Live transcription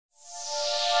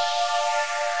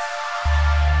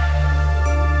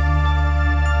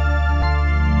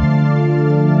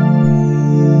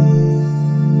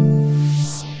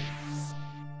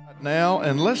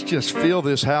let's just fill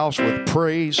this house with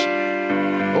praise.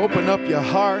 Open up your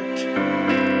heart.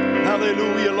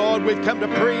 Hallelujah, Lord. We've come to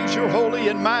praise your holy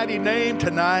and mighty name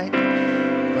tonight.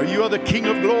 For you are the King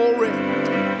of glory.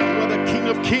 You are the King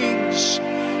of kings.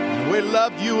 We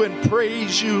love you and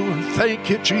praise you. Thank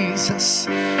you, Jesus.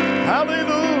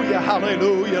 Hallelujah,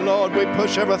 hallelujah, Lord. We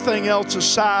push everything else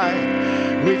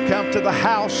aside. We've come to the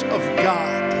house of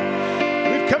God.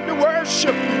 We've come to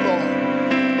worship you, Lord.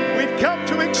 We've come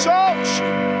to exalt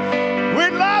you. We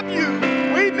love you.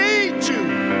 We need you.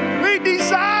 We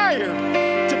desire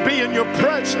to be in your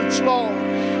presence, Lord.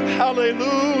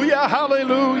 Hallelujah,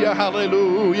 hallelujah,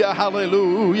 hallelujah,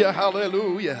 hallelujah,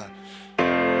 hallelujah.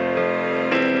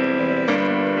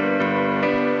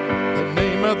 The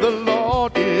name of the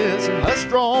Lord is a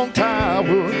strong tower.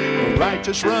 The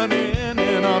righteous run in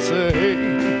and are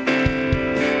saved.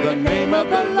 The name of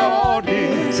the Lord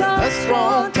is a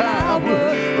strong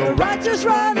tower. The righteous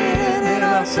run in and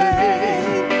are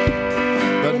saved.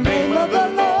 The name of the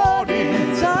Lord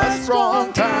is a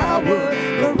strong tower.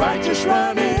 The righteous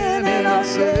run in and are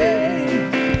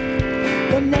saved.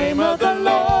 The name of the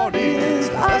Lord is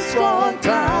a strong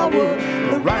tower.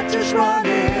 The righteous run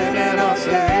in and are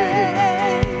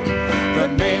saved. The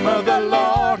name of the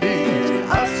Lord is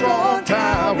a strong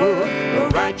tower. The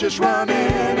righteous run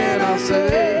in and are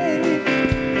saved.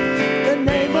 The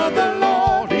name of the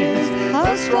Lord is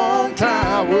a strong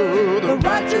tower. The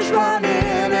righteous run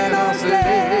in and are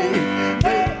saved.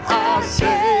 They are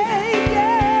saved,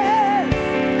 yes.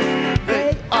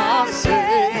 They are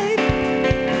saved.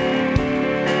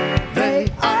 They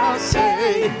are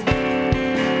saved.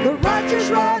 The righteous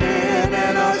run in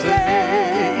and are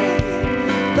saved.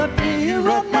 The fear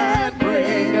of man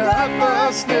bringeth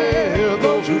a snare.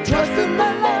 Those who trust in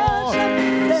the Lord shall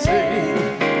be saved.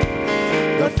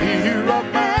 The fear of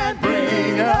man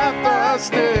bringeth a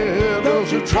snare.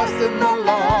 Those who trust in the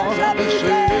Lord shall be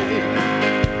saved.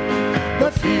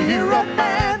 The fear of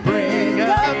man bringeth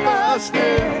a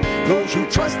snare. Those who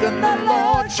trust in the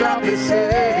Lord shall be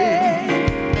saved.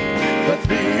 The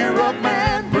fear of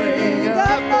man bringeth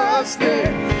a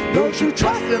snare. Those who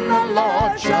trust in the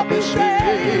Lord shall be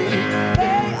saved.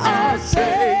 They are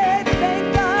saved,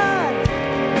 thank God.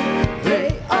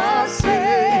 They are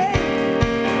saved.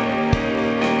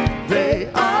 They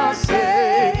are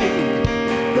saved.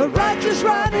 The righteous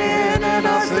run in and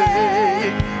are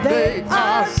saved. They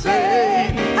are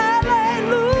saved.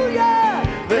 Hallelujah.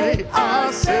 They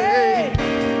are saved.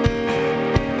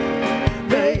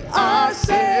 They are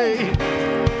saved.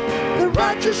 The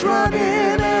righteous run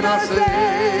in and are saved.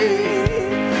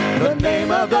 The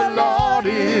name of the Lord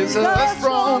is a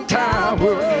strong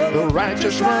tower. The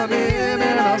righteous run in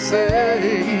and are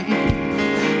saved.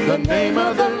 The name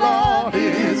of the Lord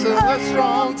is a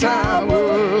strong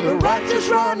tower. The righteous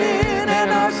run in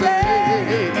and are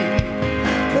saved.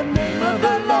 The name of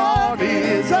the Lord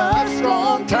is a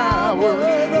strong tower.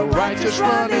 The righteous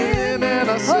run in and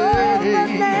are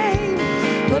saved.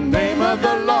 The name of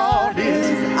the Lord is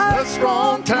a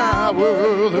strong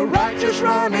tower. The righteous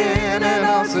run in and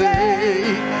are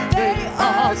saved. They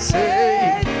are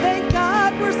saved. Thank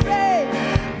God we're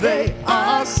saved. They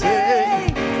are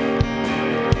saved.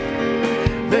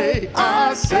 They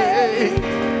are saved.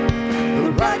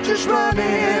 The righteous run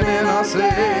in and are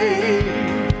saved.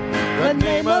 The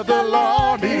name of the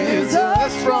Lord is a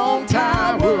strong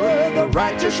tower. The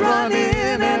righteous run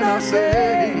in and are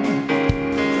saved.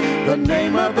 The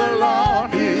name of the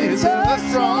Lord is a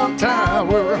strong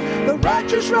tower. The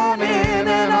righteous run in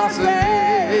and are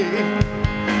saved.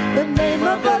 The name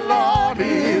of the Lord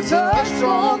is a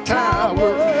strong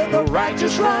tower. The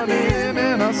righteous run in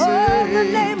and are saved. The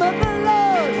name of the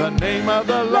Lord. The name of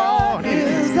the Lord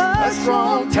is a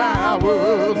strong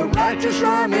tower. The righteous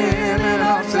run in and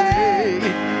are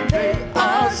saved. They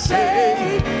are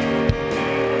saved.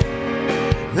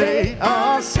 They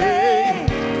are saved.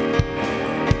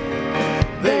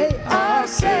 They are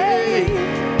saved.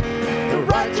 The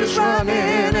righteous run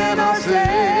in and are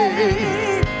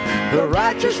saved. The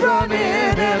righteous run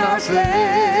in and are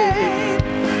saved.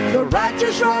 The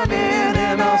righteous run in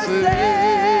and are saved.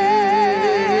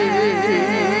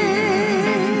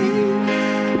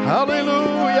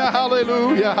 Hallelujah,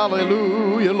 hallelujah,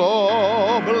 hallelujah,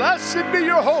 Lord. Blessed be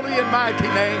your holy and mighty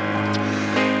name.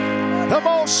 Come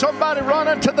on, somebody run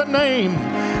into the name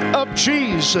of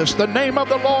Jesus. The name of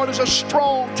the Lord is a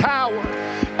strong tower,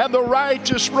 and the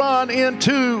righteous run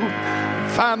into,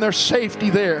 find their safety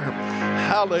there.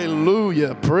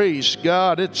 Hallelujah. Praise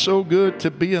God. It's so good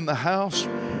to be in the house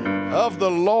of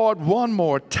the Lord one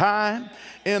more time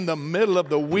in the middle of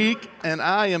the week, and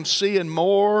I am seeing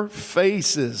more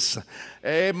faces,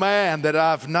 amen, that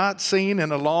I've not seen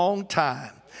in a long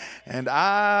time. And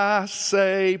I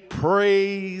say,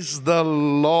 praise the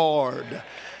Lord.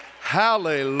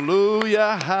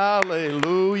 Hallelujah,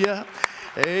 hallelujah.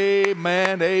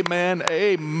 Amen, amen,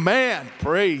 amen.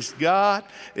 Praise God.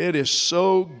 It is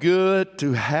so good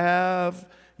to have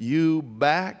you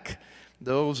back.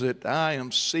 Those that I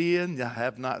am seeing, I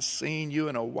have not seen you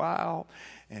in a while,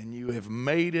 and you have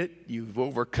made it. You've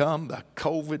overcome the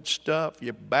COVID stuff.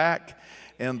 You're back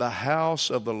in the house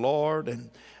of the Lord, and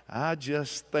I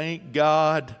just thank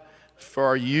God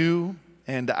for you,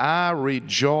 and I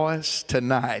rejoice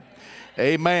tonight.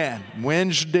 Amen.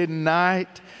 Wednesday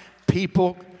night,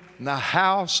 people in the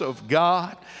house of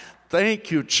God.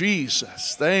 Thank you,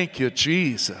 Jesus. Thank you,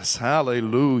 Jesus.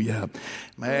 Hallelujah.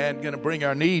 Man, going to bring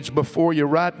our needs before you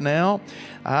right now.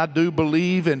 I do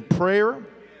believe in prayer.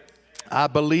 I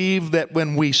believe that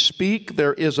when we speak,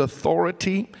 there is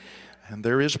authority and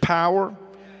there is power.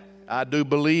 I do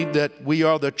believe that we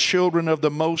are the children of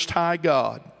the Most High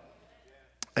God.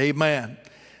 Amen.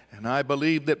 And I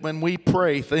believe that when we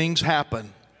pray, things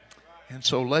happen. And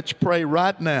so let's pray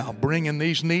right now, bringing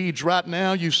these needs right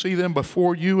now. You see them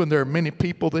before you, and there are many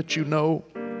people that you know.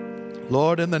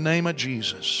 Lord, in the name of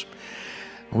Jesus,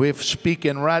 we're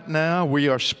speaking right now. We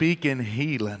are speaking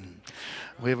healing.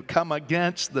 We've come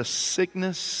against the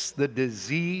sickness, the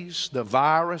disease, the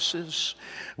viruses.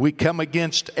 We come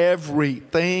against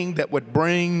everything that would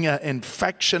bring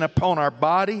infection upon our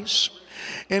bodies,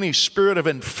 any spirit of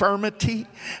infirmity,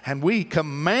 and we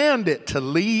command it to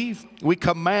leave. We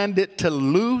command it to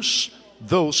loose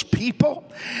those people.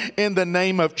 In the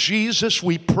name of Jesus,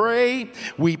 we pray,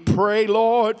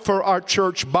 Lord, for our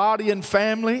church body and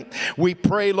family. We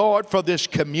pray, Lord, for this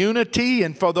community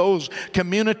and for those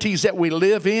communities that we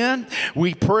live in.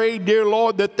 We pray, dear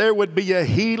Lord, that there would be a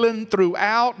healing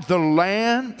throughout the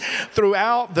land,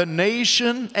 throughout the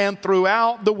nation, and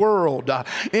throughout the world.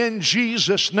 In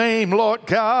Jesus' name, Lord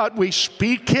God, we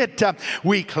speak it,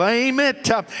 we claim it,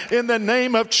 in the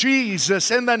name of Jesus,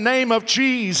 in the name of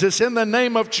Jesus, in the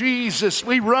name of Jesus,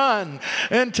 we run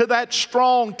into that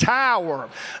strong tower.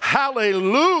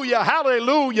 Hallelujah,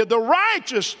 hallelujah. The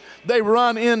righteous, they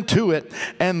run into it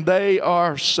and they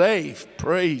are safe.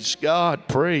 Praise God,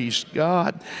 praise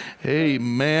God.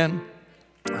 Amen.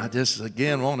 I just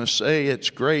again want to say it's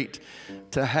great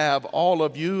to have all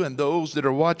of you and those that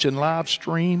are watching live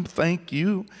stream. Thank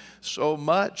you so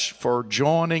much for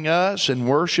joining us and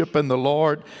worshiping the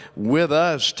Lord with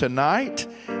us tonight.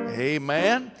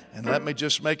 Amen. And let me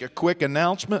just make a quick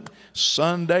announcement.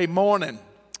 Sunday morning,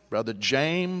 Brother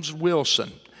James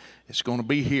Wilson is going to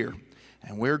be here.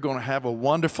 And we're going to have a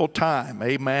wonderful time.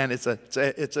 Amen. It's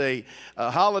a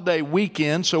holiday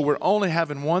weekend, so we're only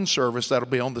having one service. That'll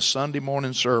be on the Sunday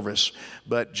morning service.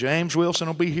 But James Wilson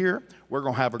will be here. We're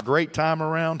going to have a great time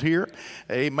around here.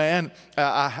 Amen.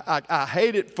 I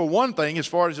hate it for one thing as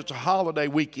far as it's a holiday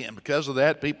weekend. Because of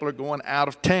that, people are going out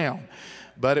of town.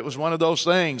 But it was one of those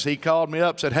things. He called me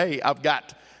up, said, hey, I've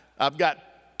got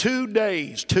 2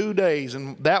 days,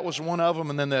 and that was one of them,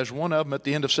 and then there's one of them at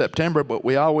the end of September, but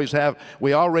we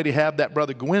already have that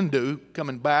Brother Gwindu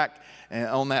coming back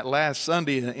on that last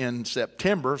Sunday in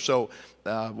September, so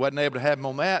wasn't able to have him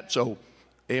on that, so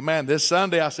amen. This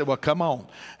Sunday I said, well, come on,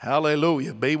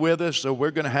 hallelujah, be with us, so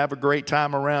we're going to have a great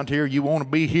time around here. You want to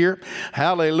be here?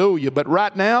 Hallelujah. But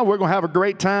right now we're going to have a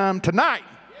great time tonight.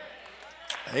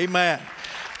 Amen.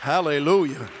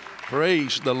 Hallelujah.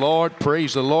 Praise the Lord.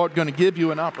 Praise the Lord. Going to give you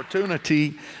an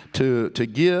opportunity to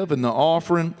give in the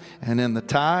offering and in the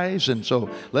tithes. And so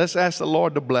let's ask the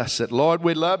Lord to bless it. Lord,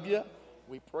 we love you.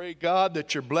 We pray, God,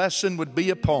 that your blessing would be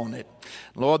upon it.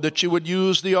 Lord, that you would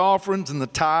use the offerings and the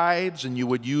tithes and you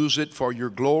would use it for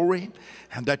your glory,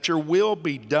 and that your will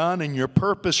be done and your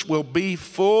purpose will be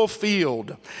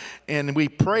fulfilled. And we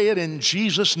pray it in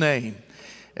Jesus' name.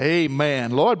 Amen.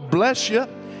 Lord, bless you.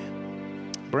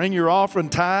 Bring your offering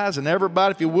tithes, and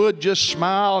everybody, if you would, just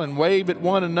smile and wave at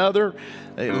one another.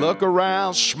 Hey, look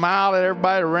around, smile at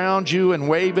everybody around you and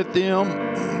wave at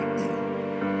them.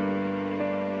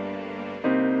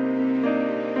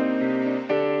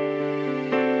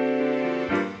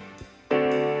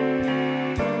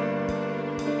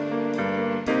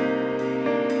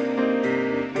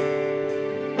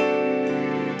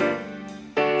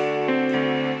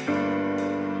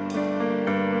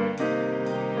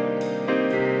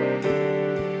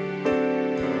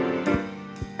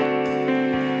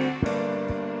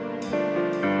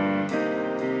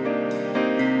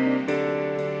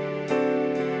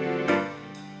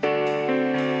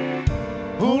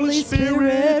 Holy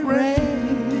Spirit,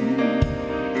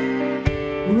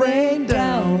 rain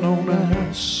down on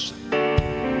us.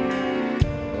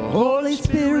 Holy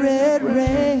Spirit,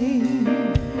 rain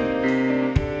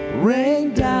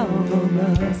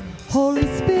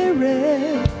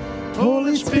Spirit,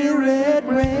 Holy Spirit,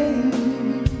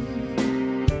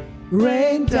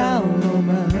 rain down on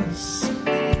us.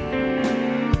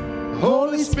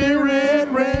 Holy Spirit,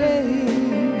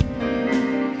 rain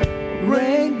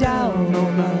down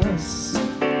on us.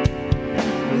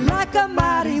 Like a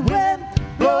mighty wind,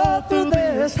 blow through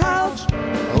this house.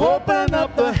 Open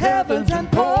up the heavens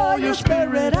and pour your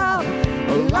Spirit out.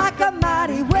 Like a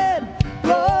mighty wind,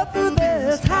 blow through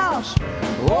this house.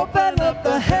 Open up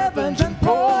the heavens and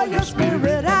pour your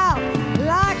Spirit out.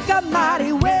 Like a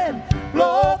mighty wind,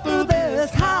 blow through this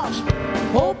house.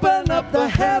 Open up the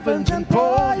heavens and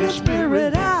pour your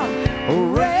Spirit out.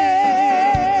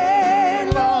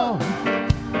 Rain, Lord.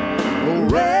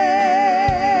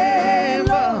 Rain,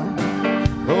 Lord.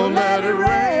 Oh, let it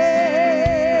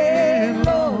rain,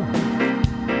 Lord.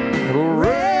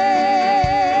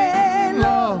 Rain,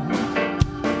 Lord.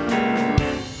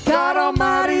 God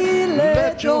Almighty,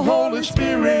 let your Holy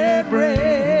Spirit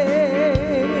rain.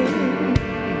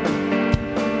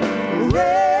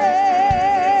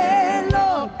 Rain,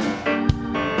 Lord.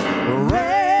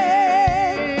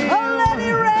 Rain. Oh, let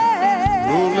it rain.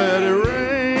 Oh, let it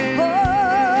rain. Oh,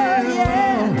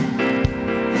 yeah.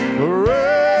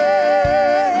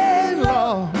 Rain,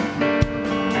 Lord.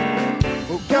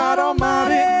 Oh, God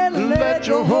Almighty, let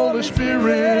your Holy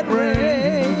Spirit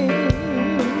rain.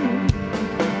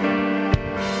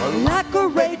 Like a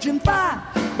raging fire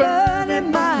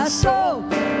burning my soul,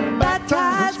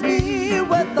 baptize me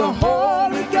with the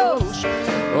Holy Ghost.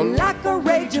 Like a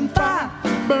raging fire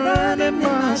burning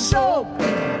my soul,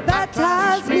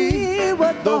 baptize me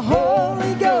with the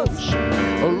Holy Ghost.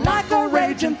 Like a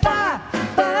raging fire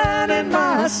burning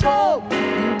my soul,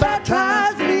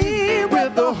 baptize me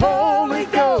with the Holy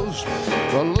Ghost.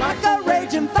 Like a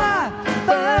raging fire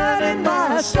burning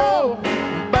my soul,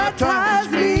 baptize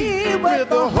me with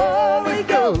the Holy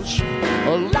Ghost.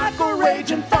 Like a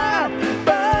raging fire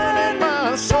burning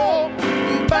my soul,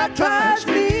 baptize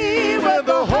me with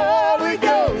the Holy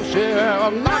Ghost. Yeah,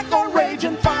 like a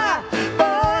raging fire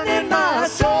burning my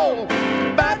soul,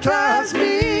 baptize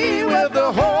me with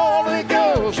the Holy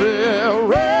Ghost. Yeah,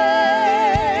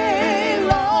 rain,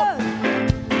 Lord.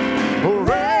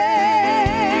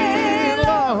 Rain,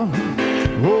 Lord.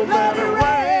 Oh, let it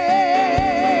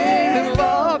rain,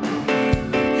 Lord.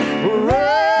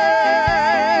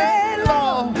 Rain,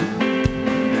 Lord.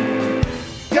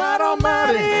 God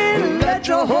Almighty, let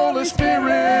your Holy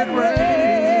Spirit rain.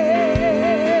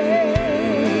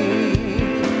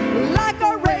 Like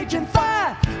a raging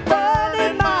fire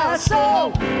burning my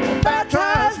soul,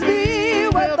 baptize me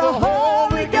with the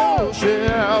Holy Ghost.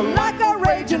 Yeah, like a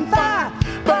raging fire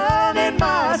burning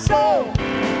my soul,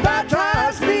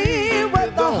 baptize me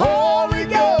with the Holy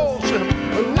Ghost.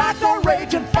 Like a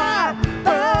raging fire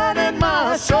burning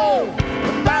my soul,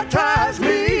 baptize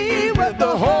me with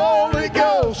the Holy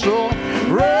Ghost. Oh,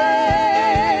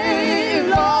 rain,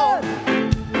 Lord.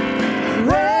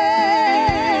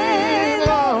 Rain,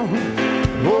 Lord.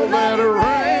 Oh, let it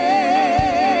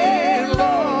rain,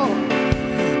 Lord.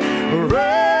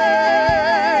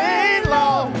 Rain,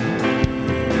 Lord.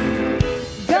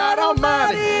 God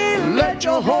Almighty, let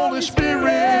your Holy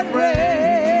Spirit rain.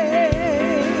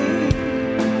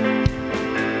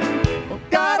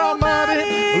 God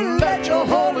Almighty, let your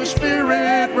Holy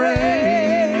Spirit rain.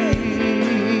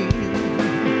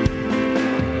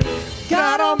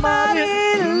 God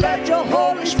Almighty, let your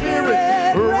Holy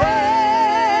Spirit rain.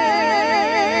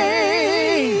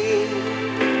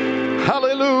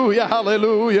 Hallelujah,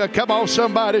 hallelujah. Come on,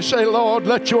 somebody say, Lord,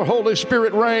 let your Holy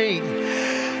Spirit reign.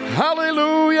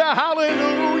 Hallelujah,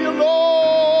 hallelujah,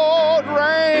 Lord,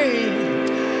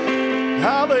 reign.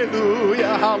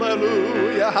 Hallelujah,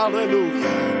 hallelujah,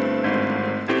 hallelujah.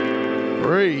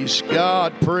 Praise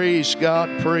God, praise God,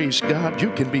 praise God.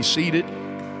 You can be seated.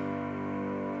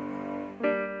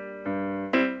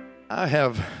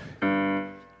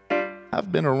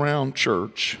 I've been around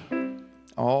church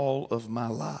all of my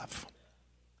life.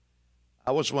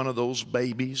 I was one of those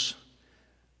babies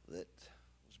that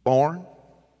was born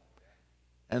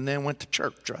and then went to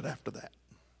church right after that.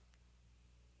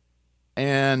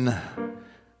 And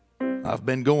I've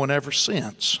been going ever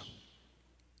since.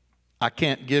 I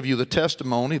can't give you the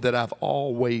testimony that I've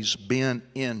always been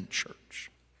in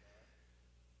church,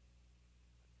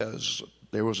 because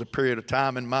there was a period of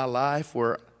time in my life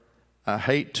where, I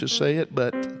hate to say it,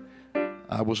 but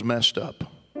I was messed up.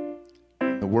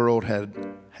 The world had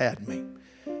me.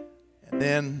 And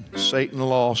then Satan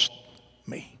lost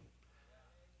me.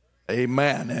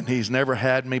 Amen. And he's never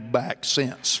had me back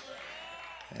since.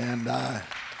 And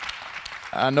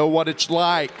I know what it's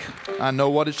like. I know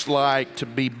what it's like to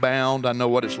be bound. I know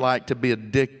what it's like to be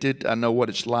addicted. I know what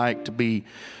it's like to be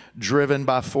driven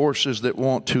by forces that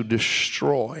want to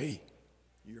destroy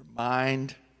your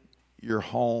mind, your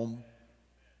home,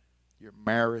 your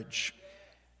marriage,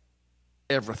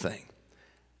 everything.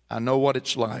 I know what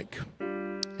it's like.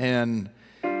 And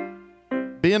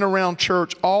being around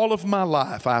church all of my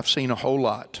life, I've seen a whole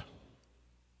lot.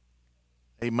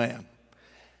 Amen.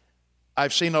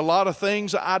 I've seen a lot of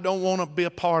things I don't want to be a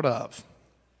part of.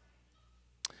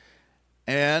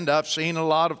 And I've seen a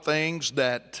lot of things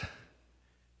that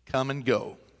come and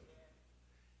go.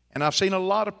 And I've seen a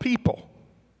lot of people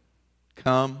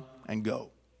come and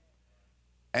go.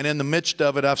 And in the midst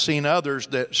of it, I've seen others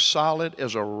that's solid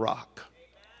as a rock.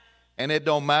 And it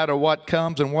don't matter what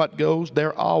comes and what goes,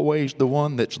 they're always the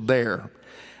one that's there.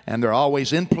 And they're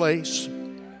always in place.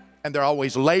 And they're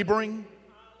always laboring.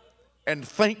 And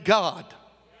thank God,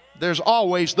 there's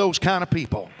always those kind of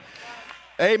people.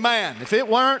 Amen. If it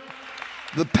weren't,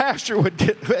 the pastor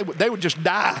they would just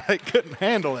die. They couldn't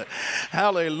handle it.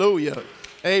 Hallelujah.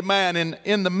 Amen. And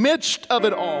in the midst of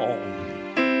it all,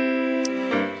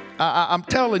 I'm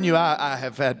telling you, I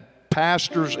have had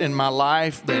pastors in my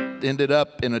life that ended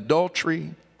up in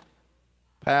adultery.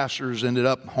 Pastors ended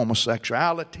up in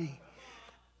homosexuality.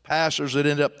 Pastors that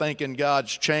end up thinking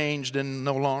God's changed and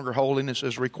no longer holiness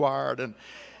is required. And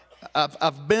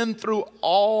I've been through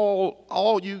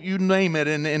all you name it,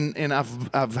 and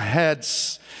I've had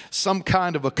some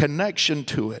kind of a connection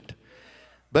to it.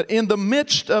 But in the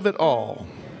midst of it all,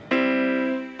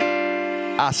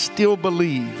 I still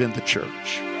believe in the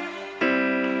church.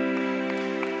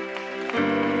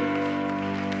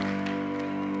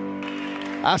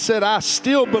 I said I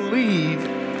still believe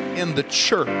in the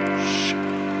church.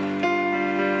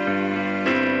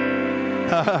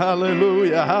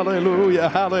 Hallelujah, hallelujah,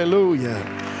 hallelujah.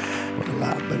 Well,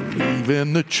 I believe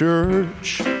in the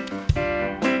church.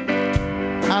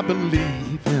 I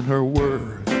believe in her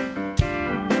word. I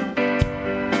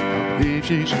believe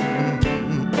she's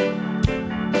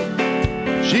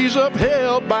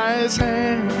upheld by his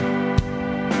hand.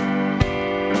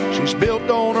 She's built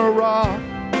on a rock,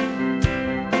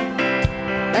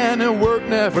 and her work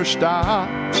never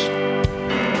stops.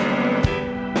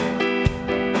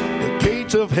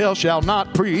 Of hell shall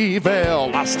not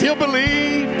prevail. I still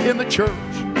believe in the church.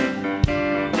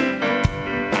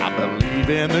 I believe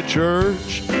in the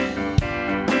church.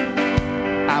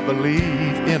 I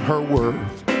believe in her word.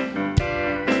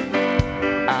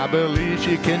 I believe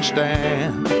she can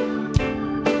stand.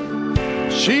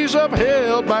 She's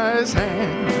upheld by his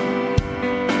hand.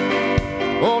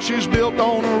 Oh, she's built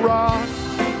on a rock,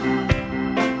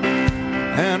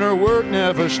 and her work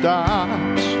never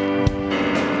stops.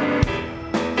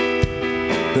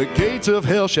 The gates of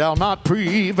hell shall not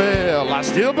prevail. I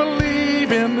still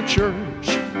believe in the church.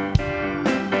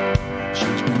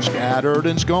 She's been scattered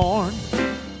and scorned.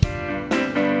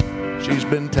 She's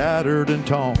been tattered and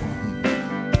torn.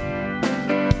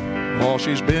 Oh,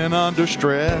 she's been under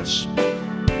stress.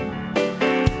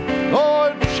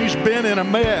 Oh, she's been in a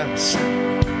mess.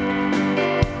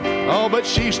 Oh, but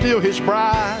she's still his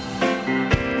bride.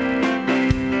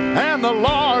 And the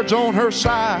Lord's on her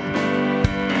side.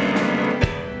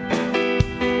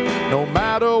 No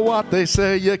matter what they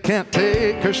say, you can't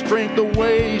take her strength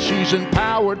away. She's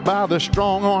empowered by the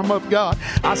strong arm of God.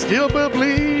 I still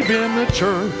believe in the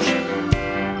church.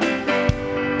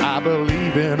 I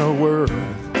believe in her word.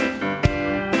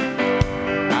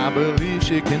 I believe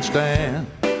she can stand.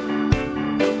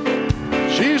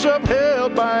 She's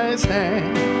upheld by his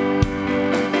hand.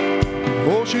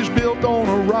 Oh, she's built on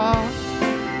a rock,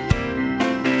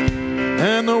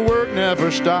 and the work never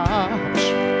stops.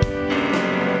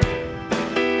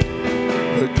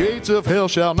 The gates of hell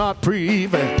shall not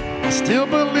prevail. I still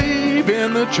believe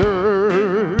in the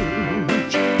church.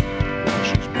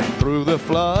 She's been through the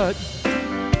flood,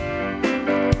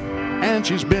 and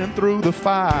she's been through the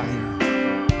fire.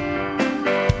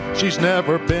 She's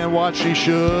never been what she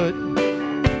should,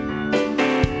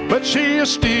 but she is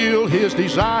still his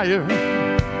desire.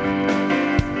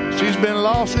 She's been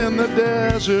lost in the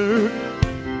desert,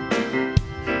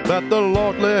 but the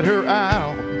Lord led her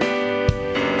out.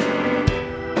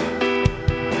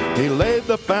 He laid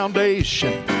the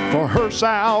foundation for her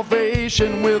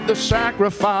salvation with the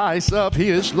sacrifice of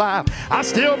his life. I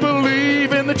still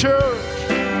believe in the church.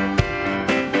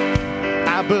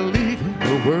 I believe in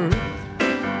the word.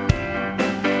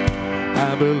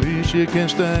 I believe she can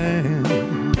stand.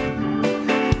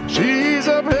 She's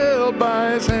upheld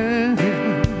by his hand.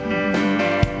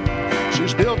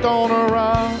 She's built on a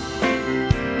rock,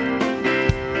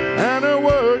 and her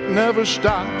work never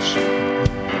stops.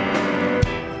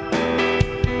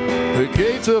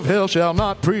 gates of hell shall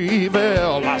not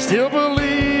prevail. I still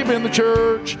believe in the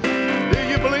church. Do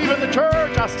you believe in the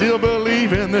church? I still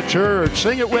believe in the church.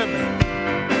 Sing it with me.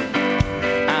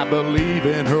 I believe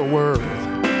in her worth.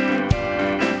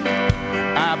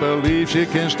 I believe she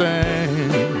can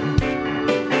stand.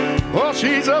 Oh,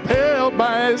 she's upheld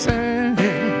by his hand.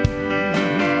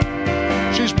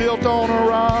 She's built on a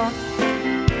rock,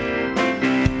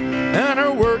 and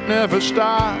her work never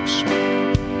stops.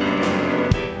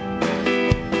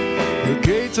 The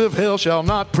gates of hell shall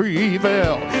not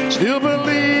prevail. Still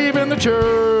believe in the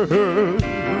church.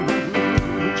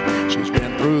 She's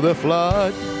been through the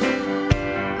flood,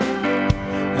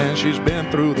 and she's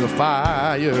been through the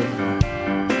fire.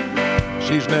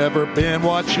 She's never been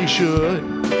what she should,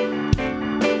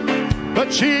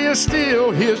 but she is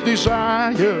still his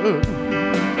desire.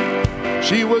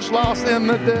 She was lost in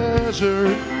the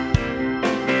desert,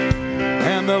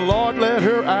 and the Lord led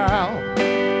her out.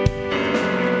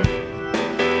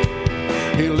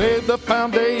 He laid the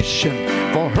foundation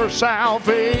for her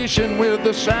salvation with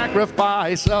the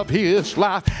sacrifice of his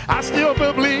life. I still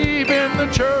believe in the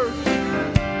church.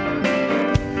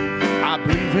 I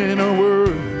believe in her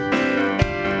word.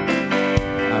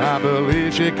 I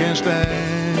believe she can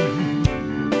stand.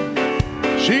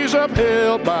 She's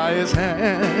upheld by his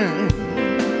hand.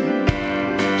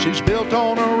 She's built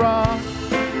on a rock,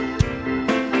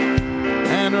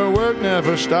 and her work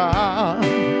never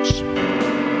stops.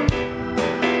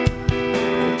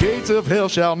 The gates of hell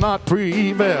shall not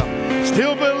prevail.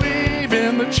 Still believe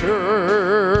in the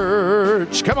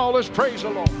church. Come on, let's praise the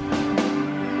Lord.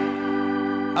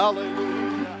 Hallelujah.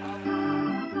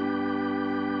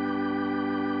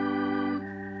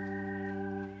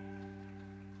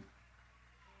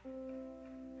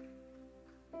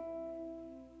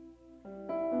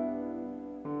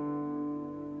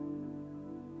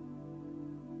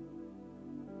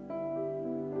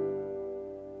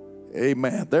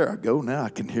 Amen. There I go. Now I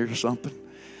can hear something.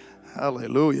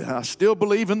 Hallelujah. I still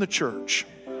believe in the church.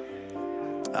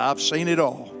 I've seen it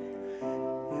all,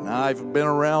 and I've been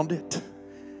around it,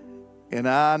 and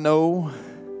I know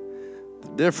the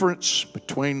difference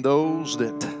between those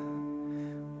that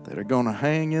are going to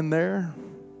hang in there,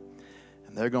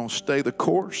 and they're going to stay the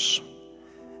course,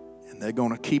 and they're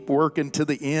going to keep working to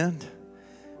the end,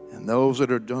 and those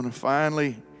that are going to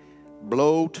finally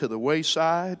blow to the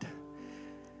wayside.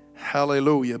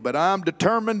 Hallelujah. But I'm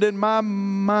determined in my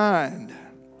mind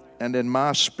and in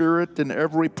my spirit and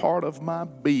every part of my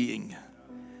being.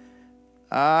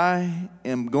 I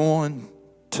am going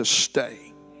to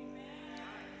stay.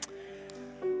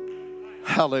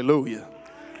 Hallelujah.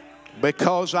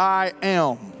 Because I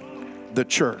am the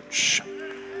church.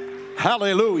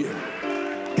 Hallelujah.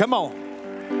 Come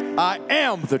on. I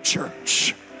am the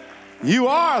church. You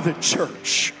are the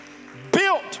church.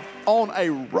 Built on a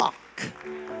rock.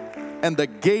 And the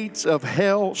gates of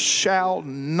hell shall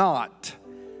not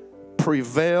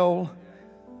prevail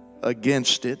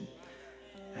against it.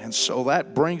 And so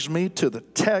that brings me to the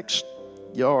text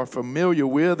y'all are familiar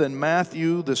with in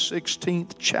Matthew, the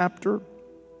 16th chapter.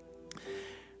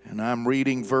 And I'm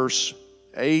reading verse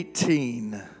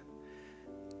 18.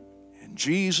 And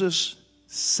Jesus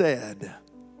said,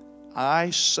 I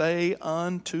say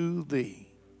unto thee,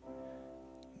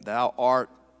 thou art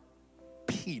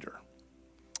Peter.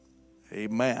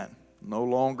 Amen. No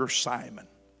longer Simon.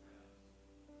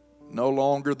 No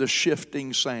longer the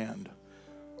shifting sand.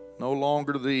 No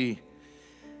longer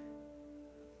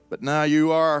but now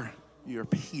you're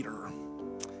Peter.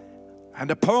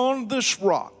 And upon this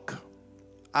rock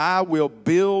I will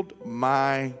build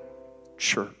my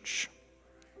church.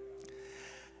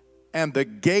 And the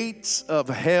gates of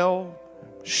hell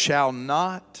shall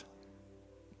not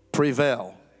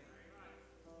prevail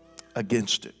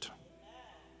against it.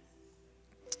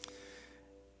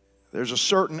 There's a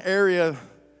certain area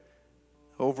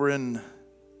over in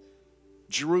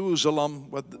Jerusalem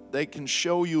where they can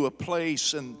show you a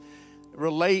place and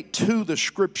relate to the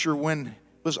scripture when it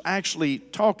was actually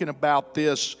talking about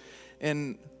this.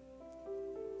 And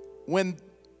when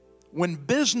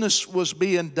business was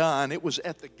being done, it was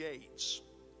at the gates.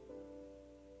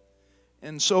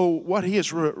 And so what he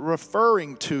is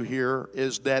referring to here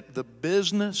is that the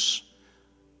business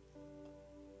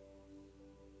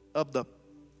of the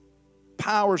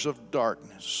powers of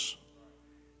darkness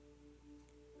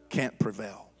can't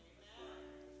prevail.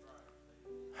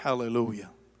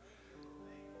 Hallelujah.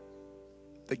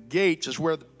 The gates is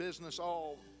where the business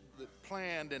all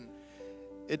planned, and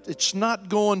it's not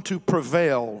going to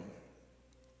prevail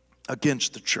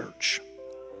against the church.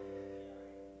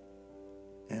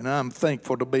 And I'm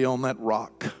thankful to be on that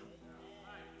rock.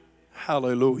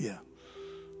 Hallelujah.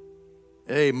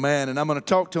 Amen. And I'm going to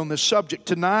talk to you on this subject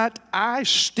tonight. I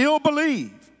still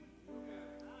believe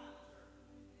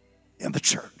in the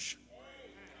church.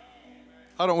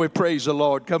 Why don't we praise the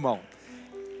Lord? Come on.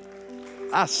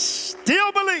 I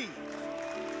still believe.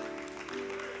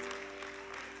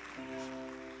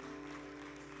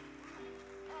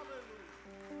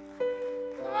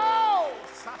 Oh,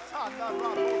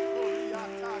 hallelujah.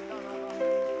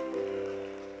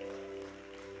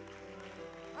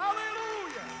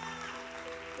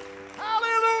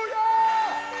 Hallelujah.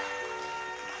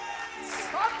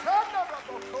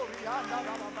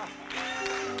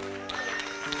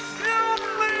 Still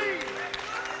believe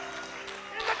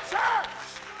in the church.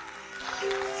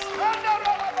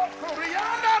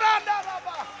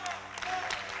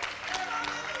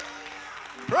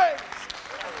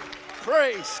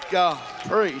 Praise God.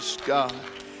 Praise God.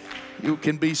 You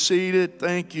can be seated.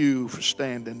 Thank you for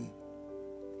standing.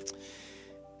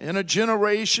 In a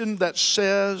generation that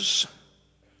says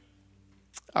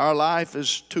our life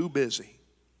is too busy,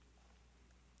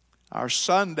 our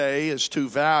Sunday is too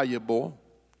valuable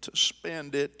to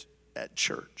spend it at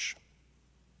church.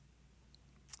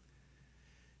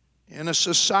 In a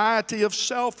society of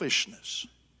selfishness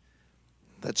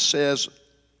that says,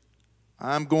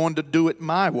 I'm going to do it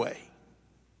my way.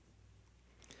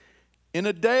 In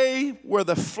a day where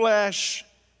the flesh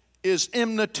is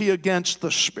enmity against the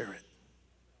spirit.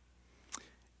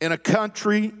 In a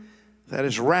country that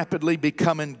is rapidly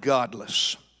becoming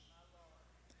godless.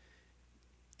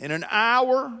 In an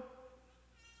hour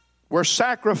where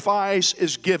sacrifice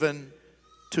is given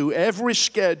to every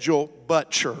schedule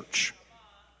but church.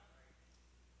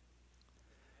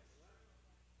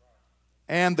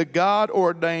 And the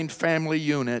God-ordained family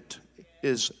unit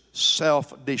is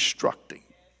self-destructing.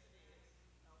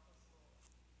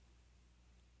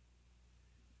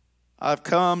 I've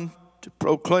come to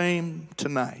proclaim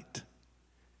tonight,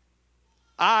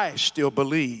 I still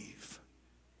believe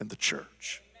in the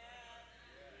church.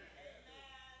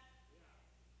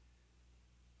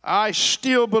 I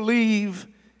still believe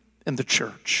in the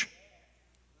church.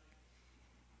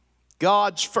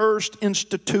 God's first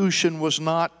institution was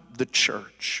not the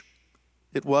church.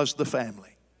 It was the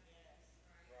family.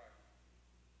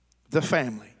 The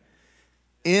family.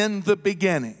 In the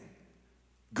beginning,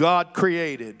 God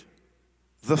created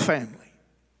the family.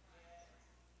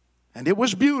 And it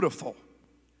was beautiful.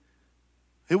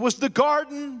 It was the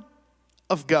garden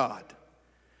of God.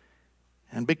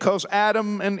 And because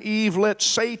Adam and Eve let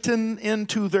Satan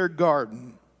into their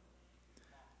garden,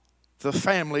 the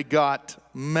family got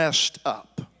messed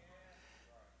up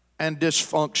and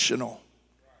dysfunctional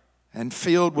and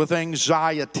filled with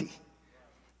anxiety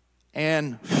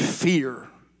and fear.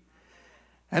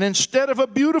 And instead of a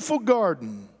beautiful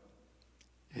garden,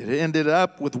 it ended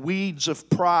up with weeds of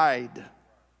pride,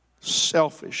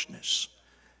 selfishness,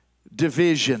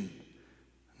 division,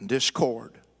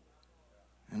 discord,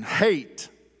 and hate,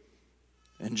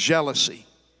 and jealousy,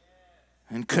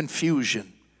 and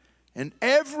confusion, and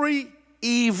every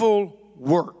evil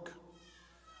work.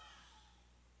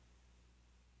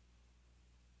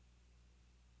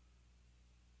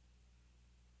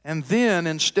 And then,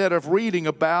 instead of reading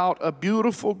about a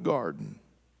beautiful garden,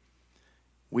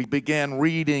 we began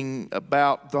reading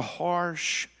about the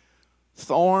harsh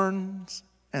thorns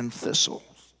and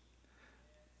thistles.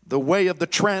 The way of the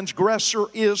transgressor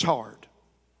is hard.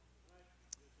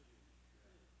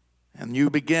 And you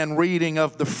began reading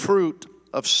of the fruit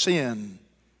of sin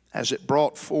as it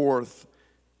brought forth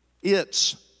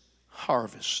its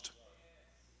harvest.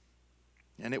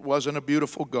 And it wasn't a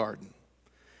beautiful garden.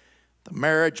 The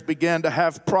marriage began to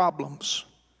have problems.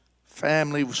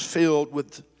 Family was filled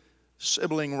with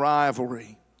sibling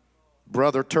rivalry.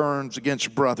 Brother turns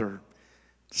against brother.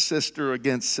 Sister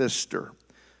against sister.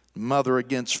 Mother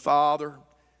against father.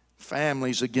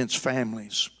 Families against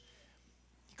families.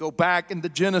 Go back into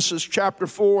Genesis chapter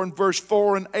 4 and verse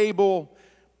 4. And Abel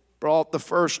brought the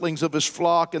firstlings of his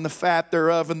flock and the fat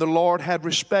thereof. And the Lord had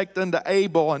respect unto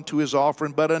Abel and to his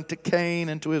offering. But unto Cain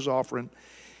and to his offering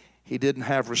he didn't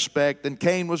have respect. And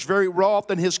Cain was very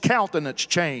wroth and his countenance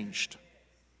changed.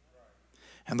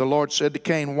 And the Lord said to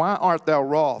Cain, why art thou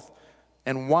wroth?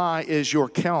 And why is your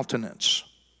countenance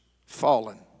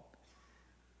fallen?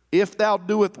 If thou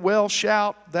doest well,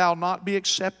 shalt thou not be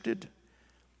accepted?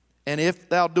 And if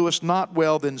thou doest not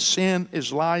well, then sin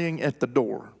is lying at the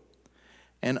door.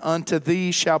 And unto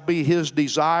thee shall be his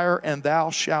desire, and thou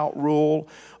shalt rule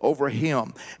over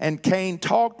him. And Cain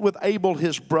talked with Abel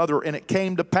his brother, and it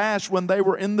came to pass when they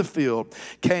were in the field,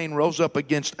 Cain rose up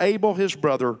against Abel his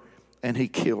brother, and he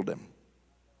killed him.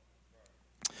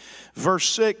 Verse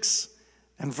 6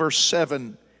 and verse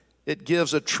 7 it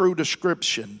gives a true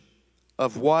description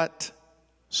of what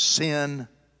sin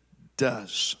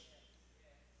does.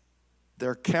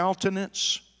 Their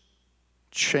countenance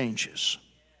changes.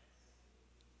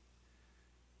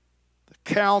 The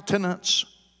countenance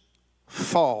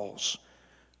falls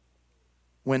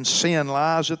when sin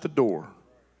lies at the door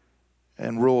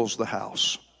and rules the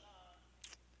house.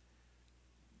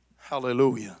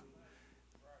 Hallelujah.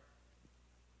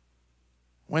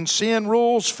 When sin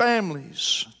rules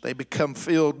families, they become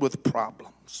filled with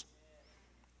problems.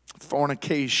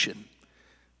 Fornication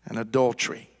and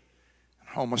adultery and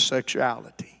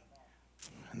homosexuality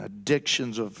and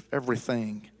addictions of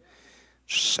everything.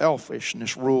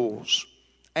 Selfishness rules.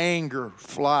 Anger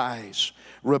flies.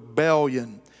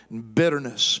 Rebellion and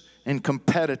bitterness and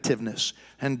competitiveness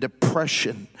and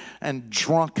depression and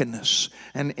drunkenness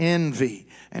and envy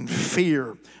and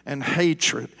fear and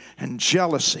hatred and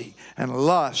jealousy and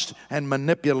lust and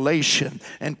manipulation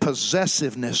and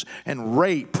possessiveness and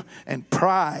rape and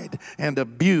pride and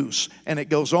abuse. And it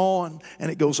goes on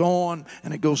and it goes on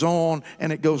and it goes on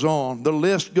and it goes on. The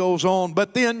list goes on.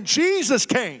 But then Jesus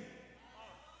came.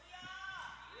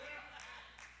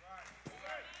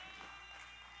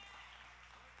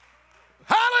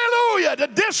 Hallelujah, to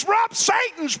disrupt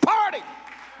Satan's party.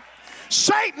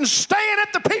 Satan's staying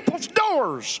at the people's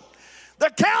doors. The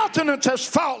countenance has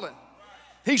fallen.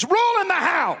 He's ruling the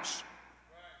house.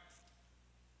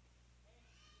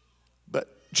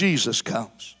 But Jesus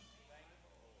comes.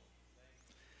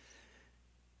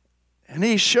 And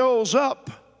he shows up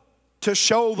to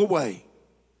show the way.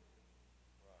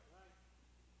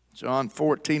 John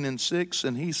 14:6,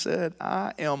 and he said,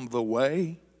 I am the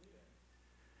way.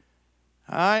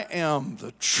 I am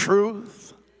the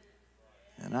truth,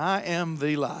 and I am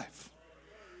the life.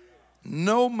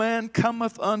 No man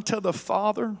cometh unto the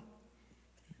Father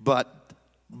but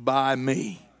by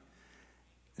me.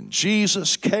 And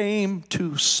Jesus came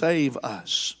to save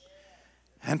us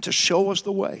and to show us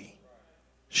the way,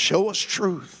 show us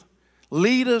truth,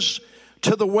 lead us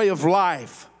to the way of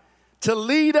life, to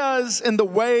lead us in the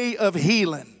way of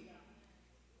healing,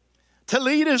 to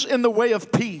lead us in the way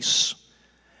of peace,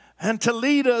 and to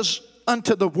lead us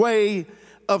unto the way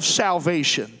of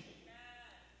salvation.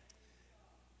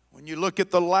 When you look at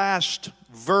the last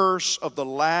verse of the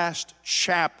last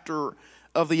chapter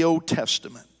of the Old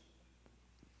Testament,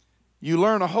 you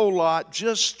learn a whole lot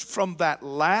just from that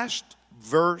last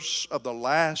verse of the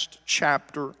last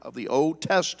chapter of the Old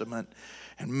Testament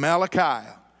in Malachi.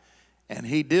 And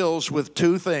he deals with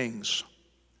two things: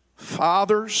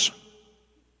 fathers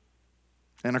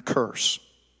and a curse.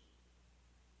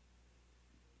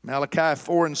 Malachi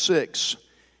 4:6,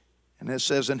 and it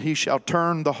says, and he shall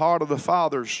turn the heart of the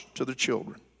fathers to the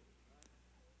children,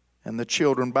 and the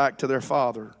children back to their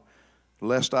father,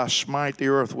 lest I smite the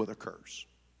earth with a curse.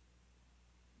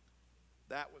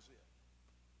 That was it.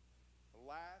 The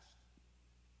last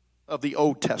of the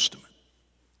Old Testament.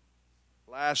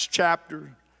 Last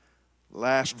chapter,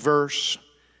 last verse.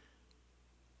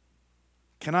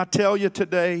 Can I tell you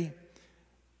today,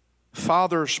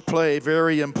 fathers play a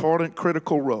very important,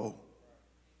 critical role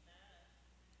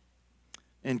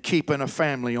in keeping a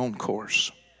family on course.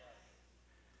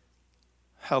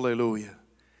 Hallelujah.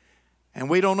 And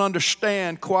we don't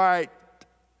understand quite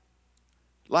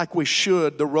like we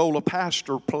should the role a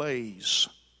pastor plays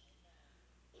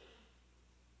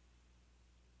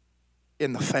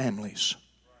in the families.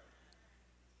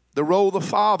 The role the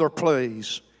father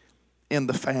plays in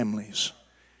the families.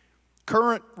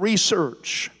 Current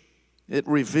research, it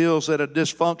reveals that a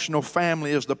dysfunctional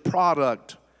family is the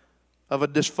product of a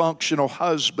dysfunctional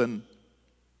husband,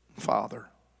 father.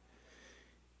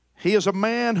 He is a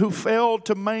man who failed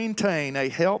to maintain a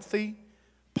healthy,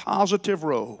 positive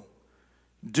role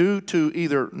due to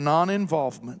either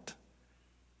non-involvement,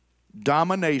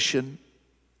 domination,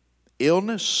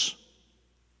 illness,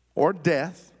 or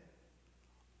death,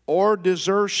 or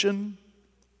desertion,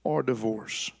 or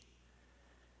divorce.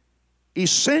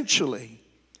 Essentially,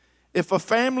 if a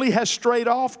family has strayed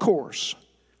off course,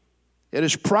 it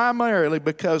is primarily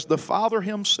because the father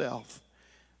himself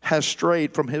has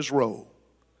strayed from his role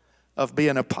of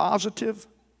being a positive,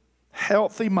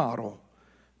 healthy model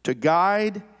to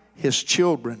guide his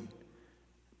children,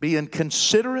 being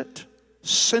considerate,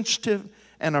 sensitive,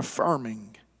 and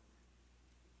affirming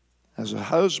as a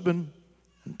husband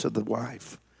and to the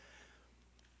wife.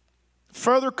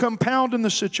 Further compounding the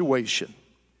situation,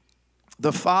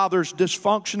 the father's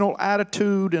dysfunctional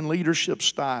attitude and leadership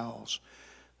styles,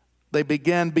 they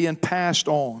began being passed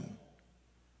on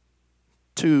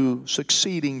to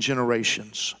succeeding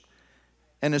generations.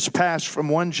 And it's passed from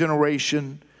one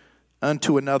generation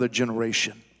unto another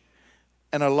generation.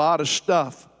 And a lot of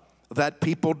stuff that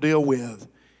people deal with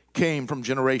came from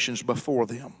generations before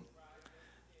them.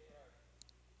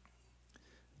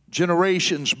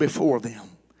 Generations before them.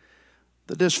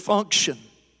 The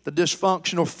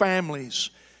dysfunctional families,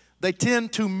 they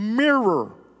tend to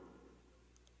mirror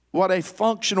what a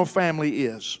functional family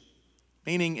is.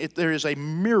 Meaning, if there is a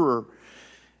mirror,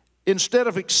 instead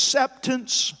of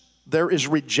acceptance, there is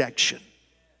rejection.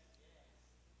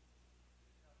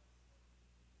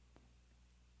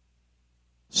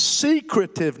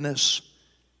 Secretiveness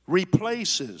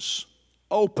replaces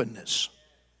openness.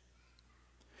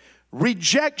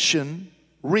 Rejection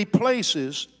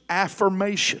replaces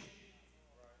affirmation.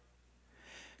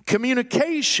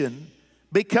 Communication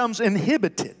becomes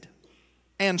inhibited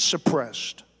and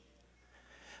suppressed.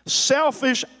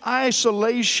 Selfish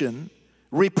isolation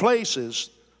replaces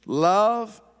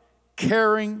love,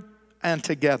 caring, and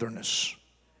togetherness.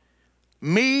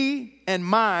 Me and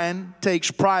mine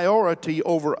takes priority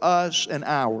over us and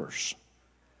ours.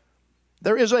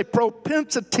 There is a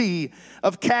propensity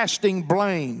of casting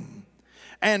blame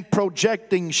and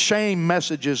projecting shame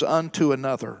messages unto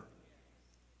another,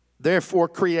 therefore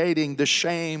creating the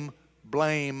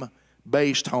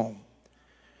shame-blame-based home.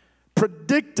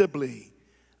 Predictably,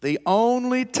 the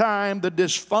only time the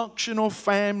dysfunctional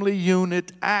family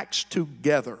unit acts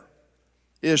together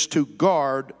is to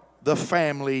guard the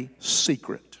family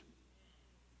secret.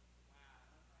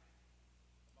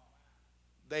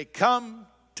 They come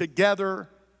together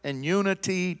in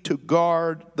unity to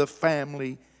guard the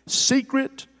family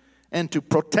secret and to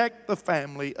protect the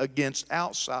family against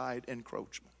outside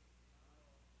encroachment.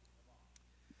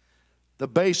 The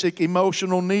basic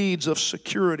emotional needs of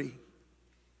security,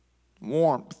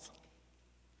 warmth,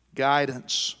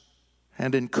 guidance,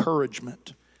 and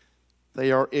encouragement,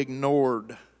 they are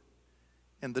ignored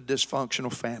in the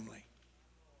dysfunctional family.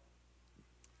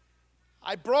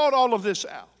 I brought all of this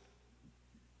out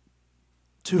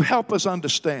to help us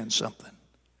understand something.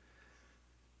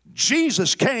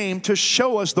 Jesus came to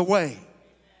show us the way.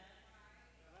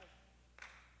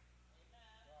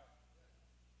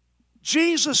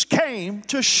 Jesus came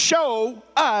to show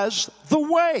us the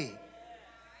way.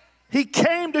 He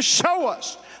came to show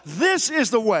us this is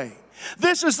the way.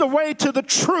 This is the way to the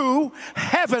true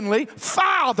heavenly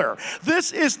Father.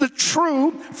 This is the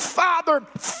true Father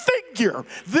figure.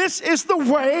 This is the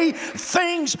way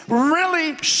things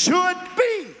really should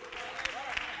be.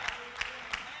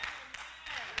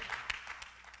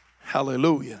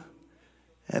 Hallelujah.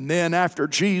 And then after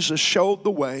Jesus showed the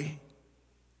way,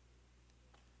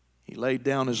 He laid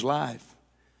down His life.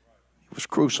 He was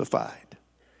crucified.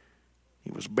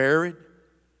 He was buried,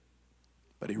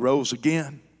 but He rose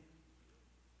again.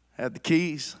 Had the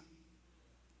keys.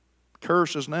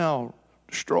 Curse is now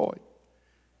destroyed.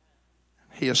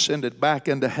 He ascended back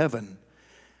into heaven.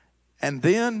 And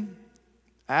then,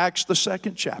 Acts the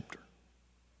 2nd chapter.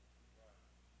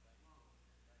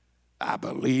 I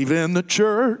believe in the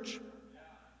church.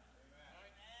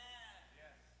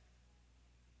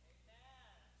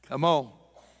 Come on.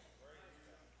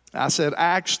 I said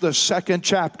Acts the 2nd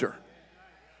chapter.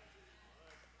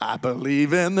 I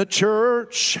believe in the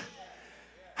church.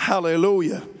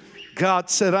 Hallelujah. God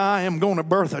said, I am going to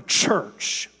birth a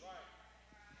church.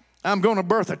 I'm going to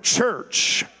birth a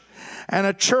church. And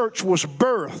a church was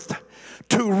birthed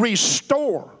to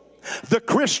restore the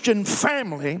Christian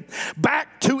family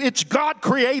back to its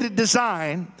God-created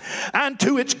design and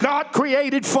to its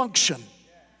God-created function.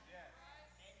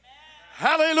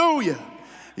 Hallelujah.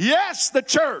 Yes, the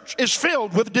church is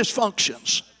filled with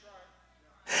dysfunctions,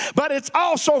 but it's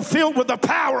also filled with the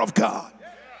power of God.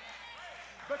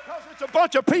 Because it's a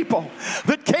bunch of people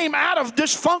that came out of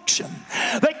dysfunction.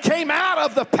 They came out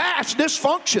of the past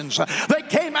dysfunctions. They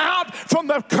came out from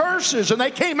the curses, and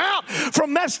they came out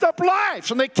from messed up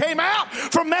lives, and they came out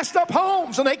from messed up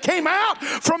homes, and they came out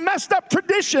from messed up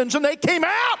traditions, and they came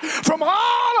out from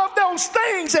all of those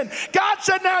things. And God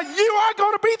said, now you are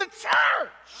going to be the church.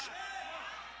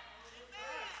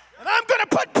 And I'm going to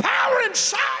put power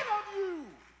inside of you.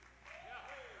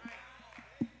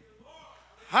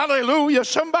 Hallelujah.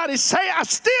 Somebody say, I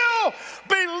still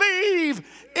believe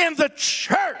in the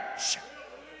church.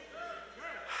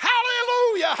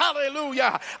 Hallelujah.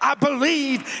 Hallelujah. I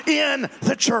believe in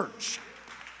the church.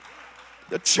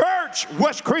 The church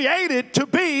was created to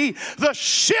be the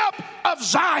ship of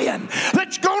Zion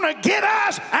that's going to get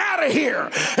us out of here.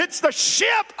 It's the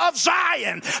ship of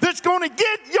Zion that's going to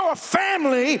get your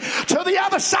family to the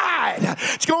other side.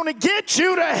 It's going to get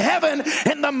you to heaven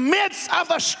in the midst of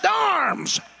the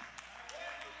storms.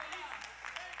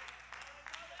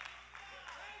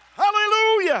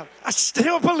 Hallelujah. I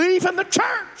still believe in the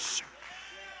church.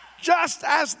 Just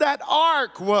as that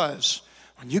ark was.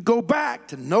 When you go back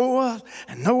to Noah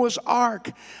and Noah's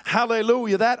ark,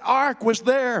 hallelujah, that ark was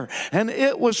there, and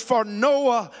it was for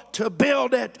Noah to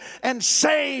build it and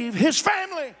save his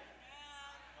family.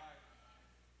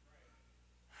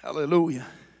 Hallelujah.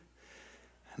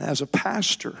 And as a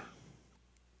pastor,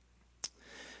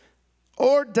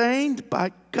 ordained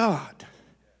by God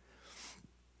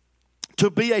to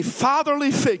be a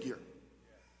fatherly figure,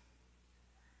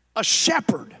 a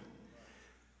shepherd,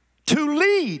 to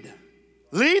lead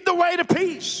the way to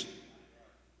peace,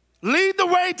 lead the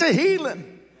way to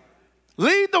healing,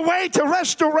 lead the way to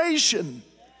restoration,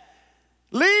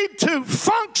 lead to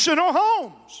functional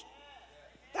homes.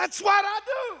 That's what I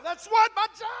do. That's what my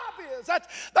job is.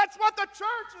 That's what the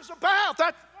church is about.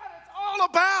 That's what it's all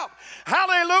about.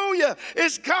 Hallelujah.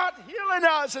 Is God healing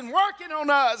us and working on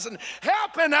us and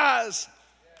helping us.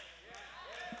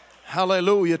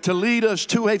 Hallelujah. To lead us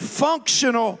to a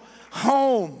functional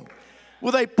home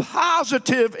with a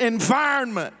positive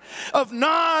environment of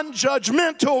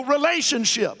non-judgmental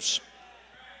relationships.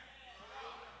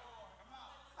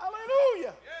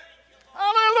 Hallelujah.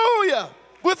 Hallelujah.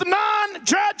 With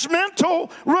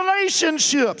non-judgmental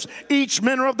relationships. Each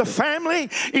member of the family,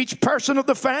 each person of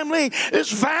the family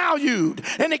is valued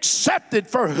and accepted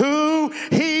for who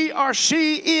he or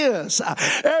she is.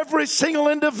 Every single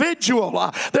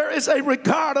individual, there is a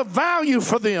regard of value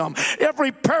for them.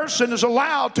 Every person is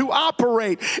allowed to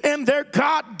operate in their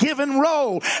God-given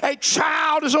role. A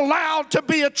child is allowed to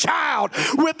be a child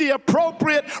with the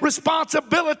appropriate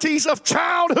responsibilities of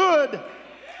childhood.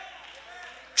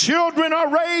 Children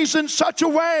are raised in such a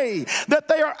way that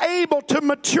they are able to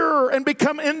mature and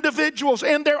become individuals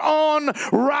in their own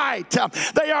right.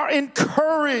 They are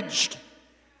encouraged.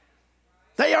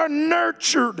 They are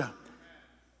nurtured.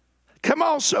 Come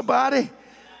on, somebody.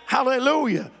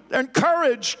 Hallelujah. They're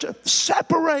encouraged to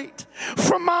separate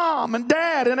from mom and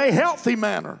dad in a healthy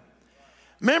manner.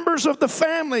 Members of the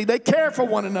family, they care for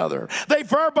one another. They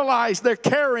verbalize their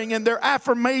caring and their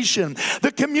affirmation.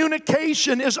 The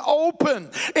communication is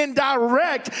open and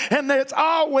direct, and it's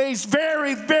always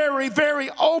very, very,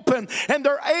 very open. And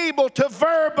they're able to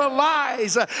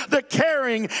verbalize the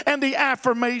caring and the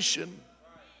affirmation.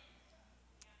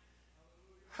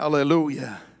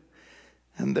 Hallelujah.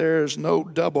 And there's no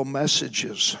double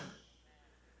messages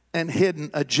and hidden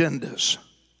agendas.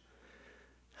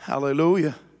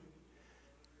 Hallelujah.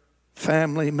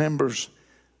 Family members,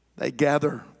 they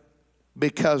gather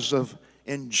because of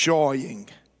enjoying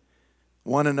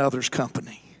one another's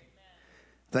company.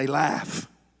 They laugh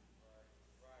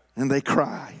and they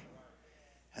cry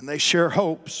and they share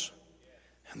hopes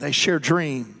and they share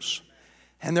dreams,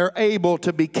 and they're able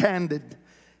to be candid,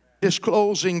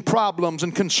 disclosing problems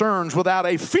and concerns without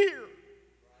a fear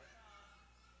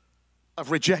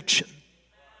of rejection.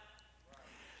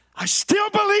 I still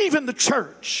believe in the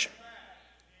church.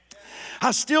 I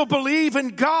still believe in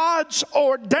God's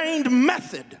ordained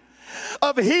method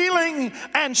of healing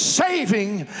and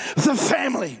saving the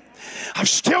family. I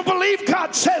still believe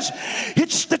God says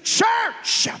it's the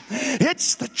church.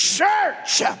 It's the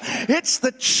church. It's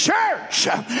the church.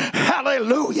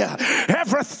 Hallelujah.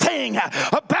 Everything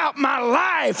about my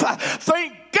life,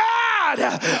 thank God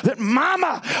that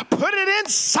mama put it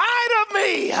inside of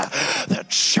me. The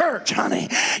church, honey.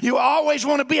 You always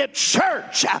want to be at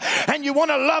church, and you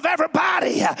want to love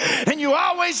everybody, and you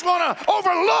always want to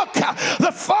overlook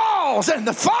the falls and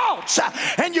the faults,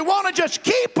 and you want to just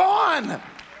keep on.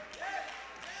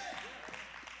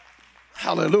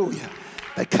 Hallelujah.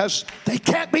 Because they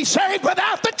can't be saved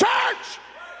without the church.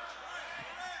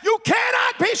 You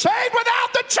cannot be saved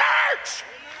without the church.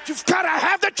 You've got to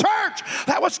have the church.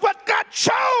 That was what God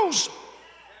chose.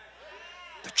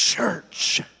 The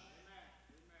church.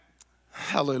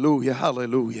 Hallelujah,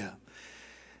 hallelujah.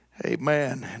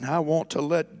 Amen. And I want to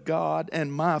let God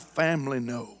and my family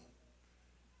know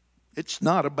it's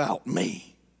not about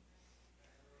me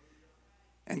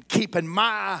and keeping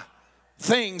my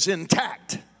things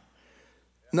intact.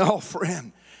 No,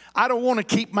 friend. I don't want to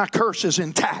keep my curses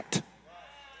intact.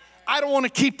 I don't want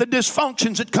to keep the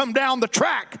dysfunctions that come down the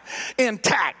track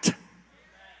intact.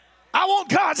 I want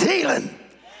God's healing.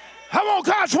 I want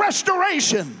God's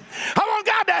restoration. I want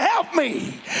God to help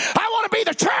me. I want to be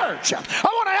the church. I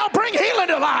want to help bring healing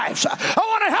to lives. I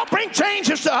want to help bring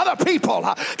changes to other people.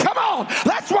 Come on.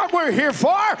 That's what we're here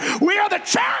for. We are the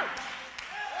church.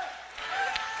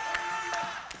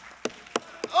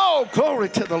 Oh, glory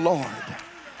to the Lord.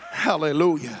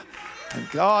 Hallelujah. And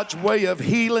God's way of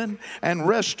healing and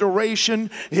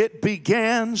restoration, it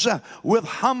begins with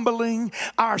humbling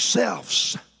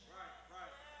ourselves.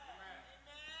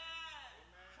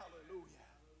 Hallelujah.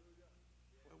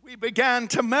 we began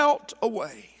to melt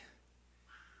away.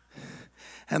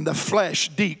 And the flesh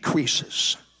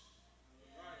decreases.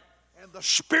 And the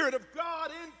Spirit of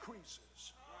God increases.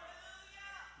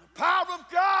 The power of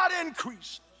God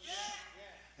increases.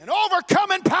 And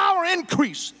overcoming power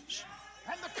increases.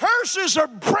 And the curses are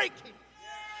breaking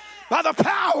by the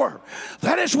power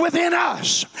that is within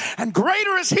us. And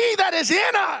greater is He that is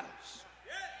in us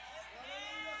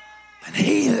than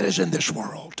he that is in this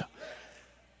world.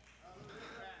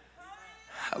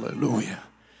 Hallelujah.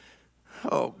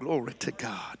 Oh, glory to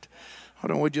God. Why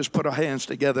don't we just put our hands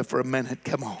together for a minute?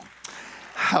 Come on.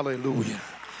 Hallelujah.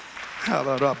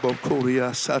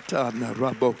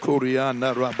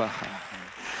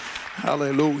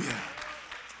 Hallelujah.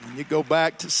 When you go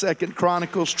back to 2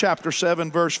 Chronicles chapter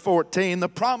 7 verse 14, the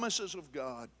promises of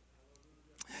God.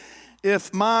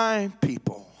 If my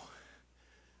people,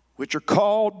 which are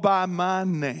called by my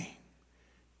name,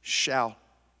 shall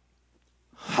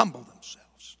humble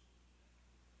themselves.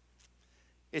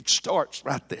 It starts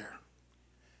right there.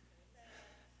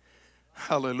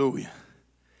 Hallelujah.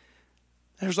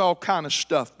 There's all kind of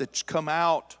stuff that's come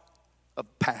out of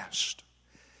past.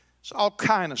 It's all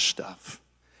kind of stuff.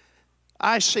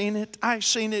 I seen it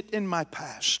in my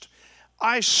past.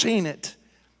 I seen it.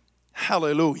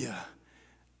 Hallelujah.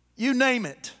 You name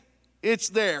it, it's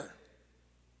there.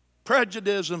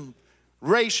 Prejudice,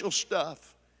 racial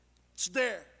stuff, it's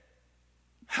there.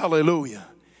 Hallelujah.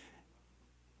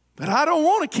 But I don't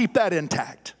want to keep that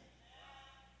intact.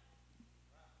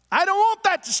 I don't want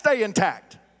that to stay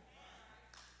intact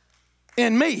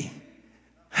in me.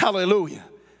 Hallelujah.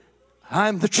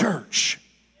 I'm the church.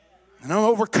 And I'm an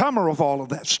overcomer of all of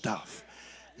that stuff.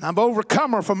 And I'm an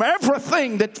overcomer from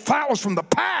everything that follows from the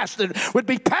past that would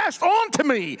be passed on to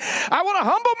me. I want to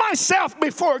humble myself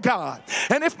before God.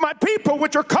 And if my people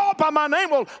which are called by my name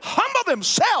will humble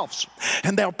themselves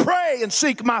and they'll pray and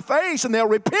seek my face and they'll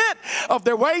repent of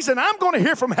their ways, and I'm going to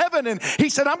hear from heaven. And He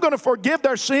said, I'm going to forgive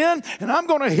their sin and I'm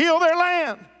going to heal their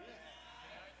land.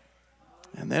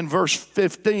 And then verse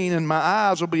 15, and my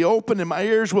eyes will be open and my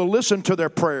ears will listen to their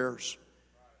prayers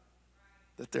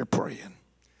that they're praying.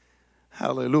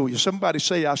 Hallelujah. Somebody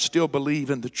say, I still believe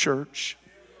in the church.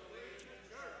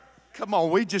 Come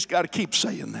on, we just got to keep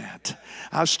saying that.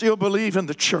 I still believe in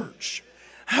the church.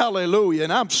 Hallelujah.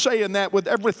 And I'm saying that with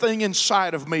everything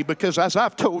inside of me, because as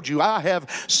I've told you, I have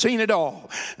seen it all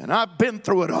and I've been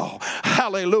through it all.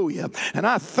 Hallelujah. And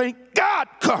I thank God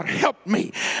helped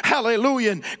me.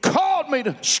 Hallelujah. And called me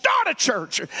to start a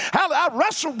church. I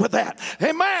wrestled with that.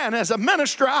 Amen. As a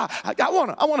minister, I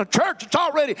want a church that's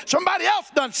already somebody else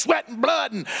done sweat and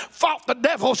blood and fought the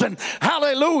devils. And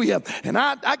hallelujah. And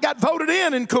I got voted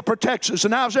in Cooper, Texas.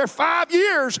 And I was there 5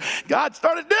 years. God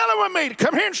started dealing with me to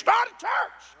come here and start a church.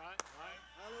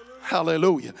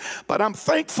 Hallelujah. But I'm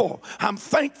thankful. I'm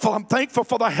thankful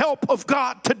for the help of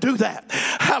God to do that.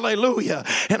 Hallelujah.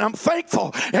 And I'm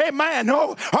thankful. Amen.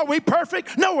 No, are we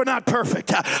perfect? No, we're not perfect.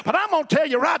 But I'm going to tell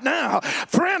you right now,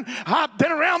 friend, I've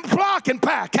been around the block and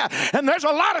back. And there's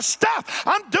a lot of stuff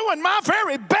I'm doing my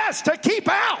very best to keep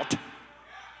out.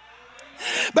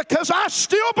 Because I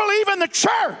still believe in the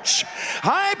church.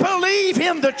 I believe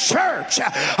in the church.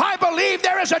 I believe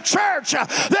there is a church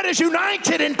that is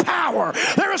united in power.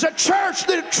 There is a church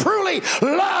that truly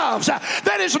loves,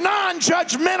 that is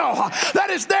non-judgmental, that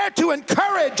is there to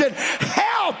encourage and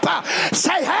help.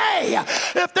 Say, hey,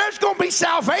 if there's going to be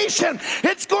salvation,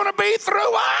 it's going to be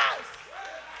through us.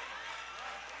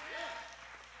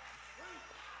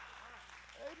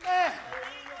 Amen.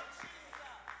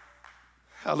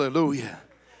 Hallelujah.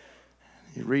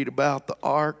 You read about the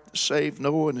ark that saved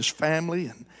Noah and his family,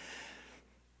 and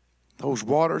those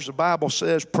waters, the Bible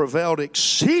says, prevailed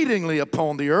exceedingly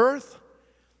upon the earth.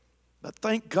 But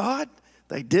thank God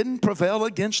they didn't prevail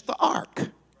against the ark.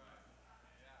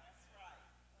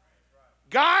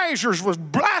 Geysers was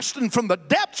blasting from the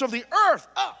depths of the earth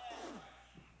up,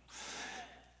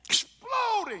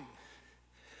 exploding.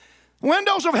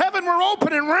 Windows of heaven were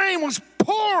open and rain was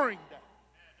pouring.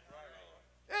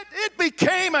 It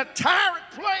became a tyrant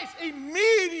place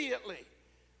immediately.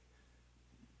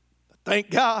 But thank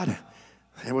God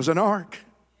there was an ark.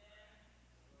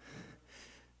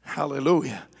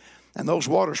 Hallelujah. And those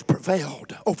waters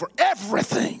prevailed over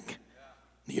everything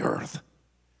in the earth,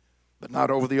 but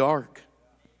not over the ark.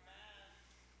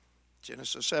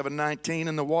 Genesis 7:19,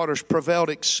 and the waters prevailed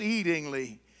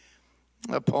exceedingly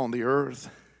upon the earth,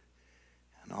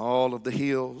 and all of the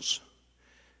hills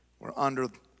were under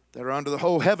the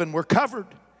whole heaven were covered.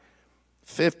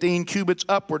 15 cubits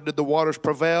upward did the waters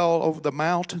prevail over the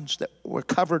mountains that were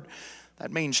covered.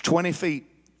 That means 20 feet.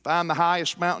 Find the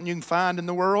highest mountain you can find in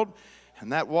the world.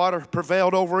 And that water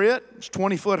prevailed over it. It's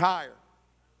 20 foot higher.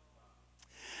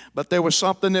 But there was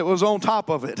something that was on top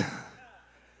of it.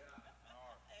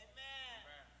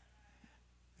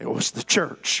 It was the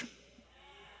church.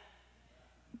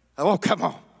 Oh, come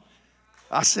on.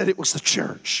 I said it was the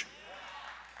church.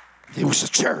 It was the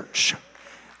church.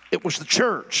 It was the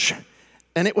church.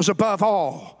 And it was above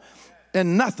all.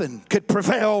 And nothing could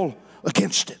prevail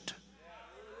against it.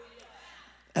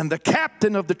 And the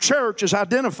captain of the church is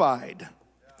identified.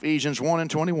 Ephesians 1 and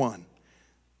 21.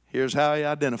 Here's how he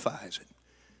identifies it.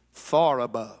 Far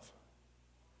above.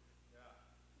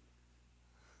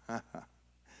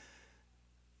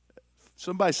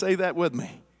 Somebody say that with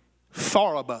me.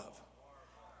 Far above.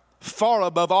 Far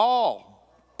above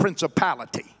all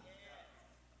principality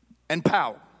and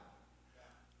power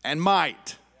and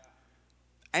might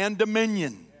and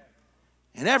dominion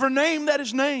and every name that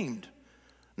is named,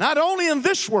 not only in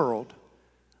this world,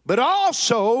 but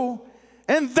also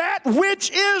in that which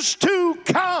is to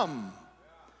come.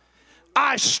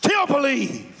 I still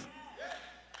believe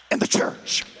in the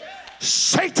church.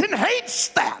 Satan hates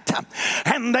that,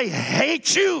 and they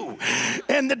hate you,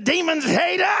 and the demons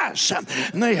hate us,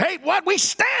 and they hate what we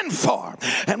stand for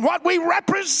and what we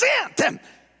represent.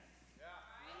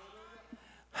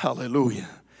 Hallelujah.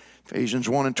 Ephesians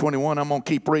 1 and 21, I'm going to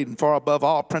keep reading. Far above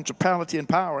all principality and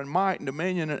power and might and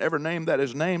dominion and every name that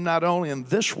is named, not only in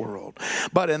this world,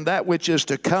 but in that which is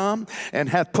to come, and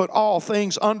hath put all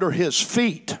things under his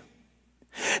feet,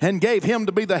 and gave him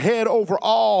to be the head over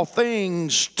all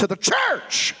things to the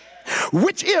church,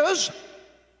 which is,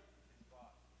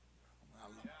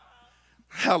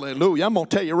 hallelujah, I'm going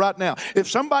to tell you right now, if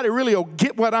somebody really will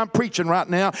get what I'm preaching right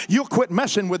now, you'll quit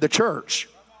messing with the church.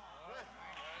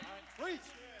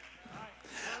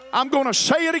 I'm going to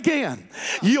say it again.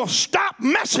 You'll stop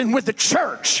messing with the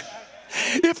church.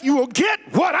 If you will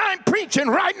get what I'm preaching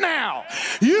right now,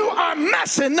 you are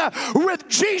messing with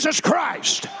Jesus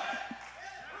Christ.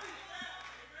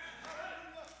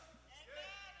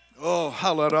 Oh,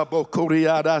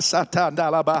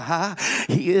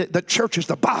 the church is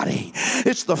the body.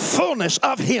 It's the fullness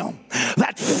of him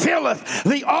that filleth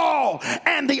the all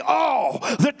and the all.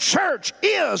 The church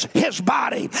is his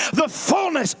body. The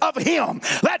fullness of him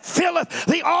that filleth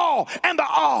the all and the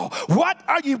all. What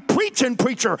are you preaching,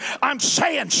 preacher? I'm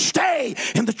saying stay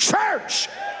in the church.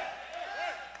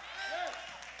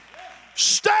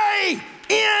 Stay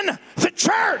in the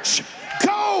church.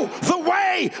 Go the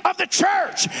way of the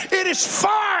church. It is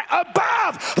far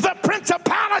above the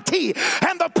principality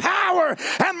and the power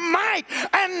and might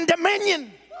and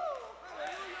dominion.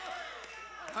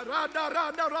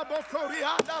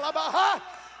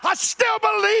 I still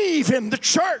believe in the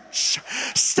church.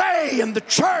 Stay in the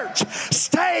church.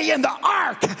 Stay in the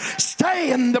ark.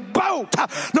 Stay in the boat.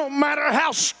 No matter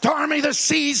how stormy the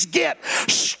seas get,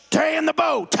 stay in the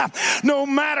boat. No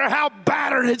matter how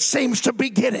battered it seems to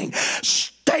be getting,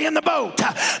 stay in the boat.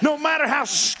 No matter how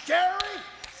scary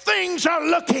things are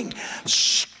looking,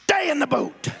 stay in the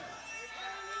boat.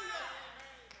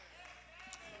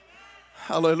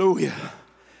 Hallelujah.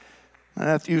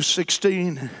 Matthew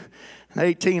 16 and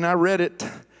 18, I read it.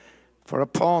 For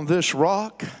upon this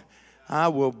rock I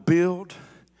will build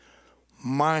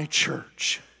my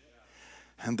church,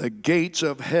 and the gates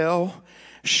of hell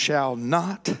shall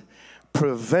not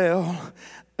prevail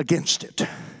against it.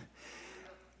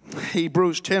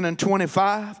 Hebrews 10 and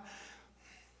 25.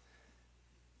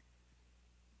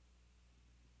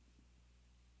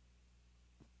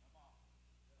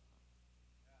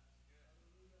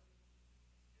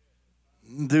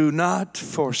 Do not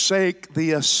forsake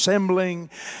the assembling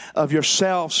of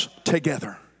yourselves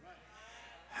together,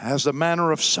 as the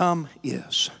manner of some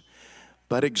is,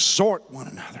 but exhort one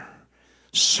another,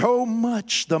 so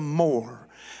much the more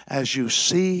as you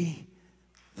see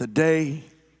the day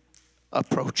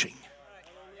approaching.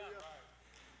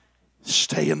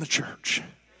 Stay in the church.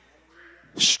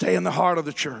 Stay in the heart of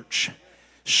the church.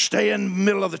 Stay in the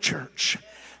middle of the church.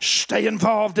 Stay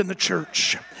involved in the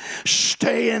church.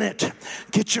 Stay in it.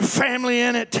 Get your family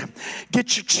in it.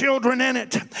 Get your children in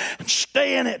it.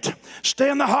 Stay in it.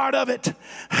 Stay in the heart of it.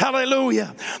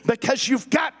 Hallelujah. Because you've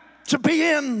got to be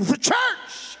in the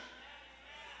church.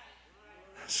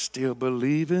 Still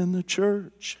believe in the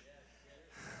church.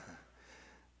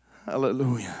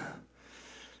 Hallelujah.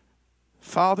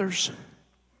 Fathers,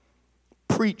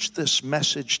 preach this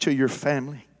message to your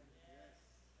family.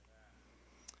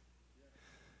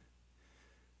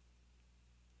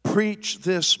 Preach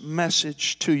this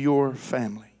message to your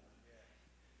family.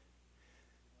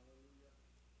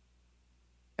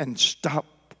 And stop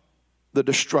the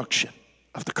destruction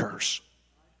of the curse.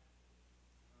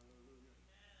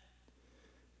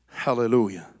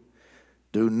 Hallelujah.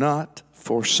 Do not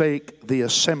forsake the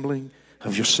assembling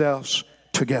of yourselves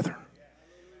together.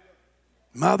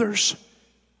 Mothers,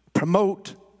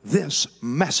 promote this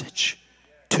message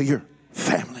to your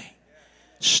family.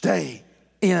 Stay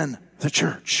in the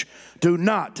church. Do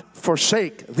not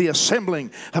forsake the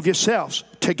assembling of yourselves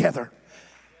together.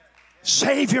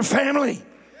 Save your family.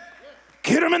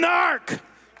 Get them in the ark.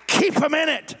 Keep them in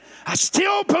it. I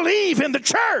still believe in the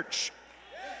church.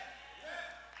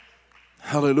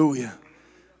 Hallelujah.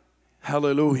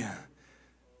 Hallelujah.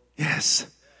 Yes.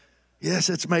 Yes,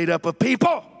 it's made up of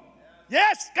people.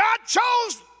 Yes, God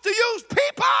chose to use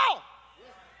people.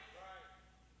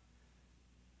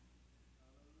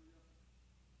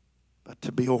 But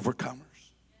to be overcomers.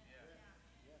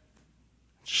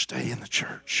 Stay in the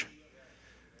church.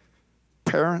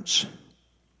 Parents,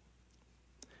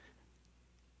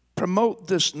 promote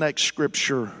this next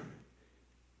scripture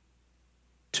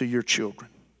to your children.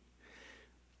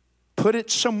 Put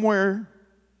it somewhere.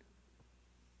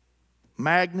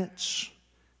 Magnets,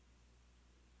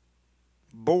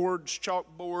 boards,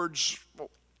 chalkboards.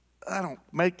 I don't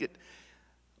make it.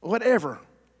 Whatever.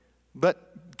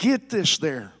 But get this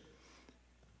there.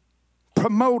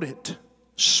 Promote it.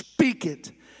 Speak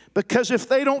it. Because if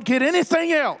they don't get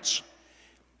anything else,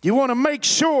 you want to make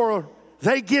sure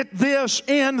they get this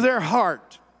in their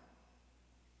heart.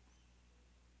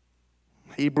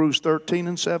 Hebrews 13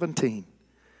 and 17.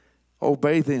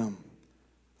 Obey them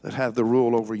that have the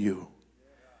rule over you,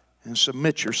 and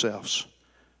submit yourselves,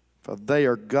 for they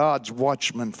are God's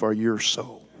watchmen for your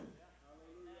soul.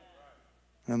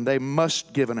 And they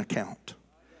must give an account.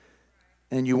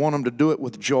 And you want them to do it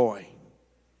with joy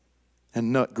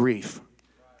and not grief,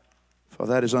 for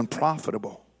that is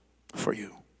unprofitable for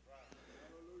you.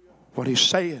 What he's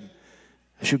saying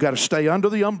is you've got to stay under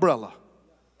the umbrella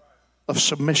of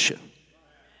submission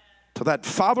to that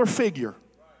father figure,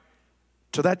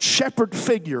 to that shepherd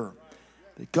figure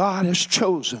that God has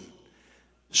chosen.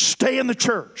 Stay in the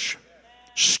church.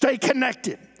 Stay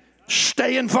connected.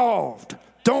 Stay involved.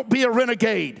 Don't be a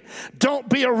renegade. Don't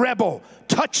be a rebel.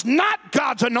 Touch not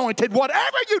God's anointed.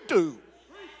 Whatever you do,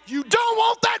 you don't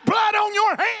want that blood on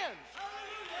your hands.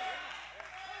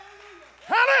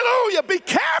 Hallelujah. Be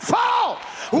careful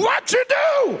what you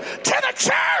do to the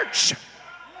church.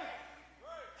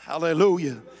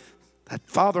 Hallelujah. That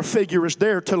father figure is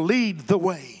there to lead the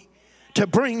way, to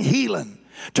bring healing,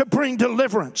 to bring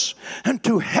deliverance, and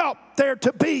to help there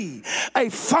to be a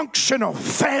functional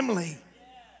family.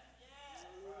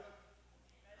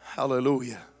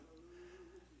 Hallelujah.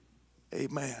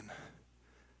 Amen.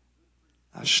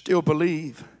 I still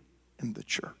believe in the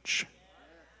church.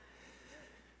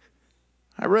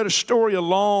 I read a story a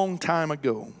long time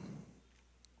ago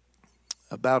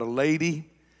about a lady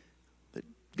that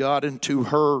got into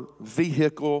her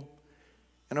vehicle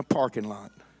in a parking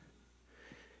lot.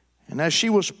 And as she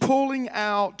was pulling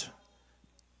out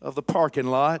of the parking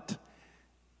lot,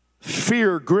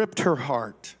 fear gripped her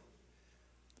heart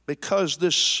because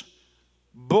this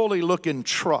bully-looking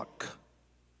truck,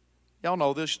 y'all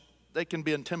know this, they can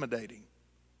be intimidating.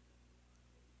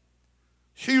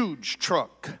 Huge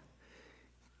truck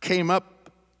came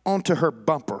up onto her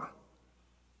bumper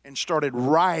and started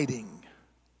riding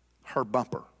her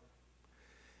bumper.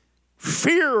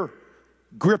 Fear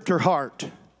gripped her heart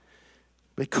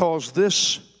because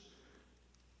this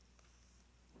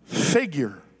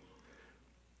figure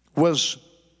was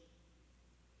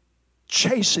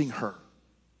chasing her,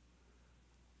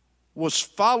 was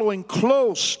following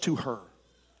close to her.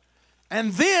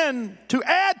 And then, to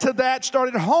add to that,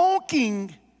 started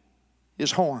honking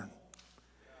his horn.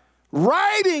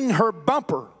 Riding her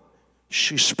bumper,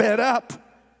 she sped up.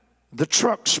 The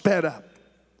truck sped up.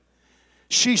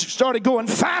 She started going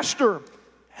faster,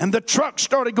 and the truck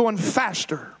started going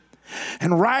faster.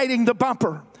 And riding the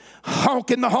bumper,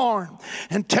 honking the horn,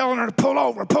 and telling her to pull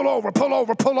over, pull over, pull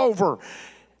over, pull over.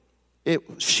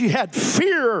 She had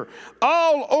fear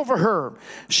all over her.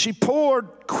 She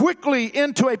poured quickly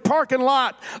into a parking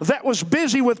lot that was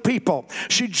busy with people.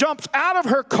 She jumps out of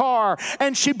her car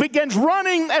and she begins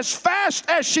running as fast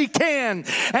as she can.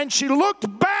 And she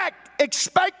looked back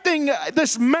expecting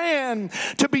this man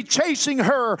to be chasing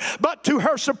her. But to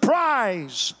her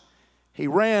surprise, he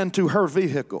ran to her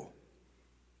vehicle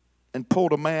and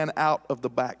pulled a man out of the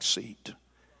back seat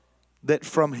that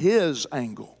from his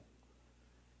angle,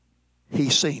 he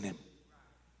seen him.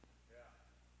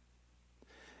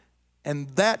 And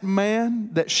that man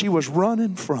that she was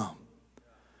running from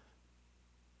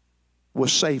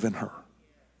was saving her.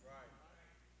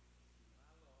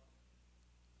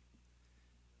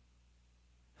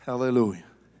 Hallelujah.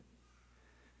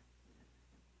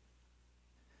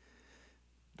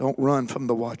 Don't run from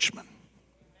the watchman.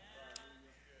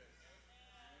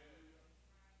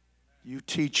 You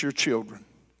teach your children.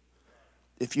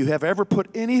 If you have ever put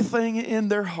anything in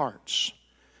their hearts,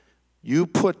 you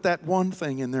put that one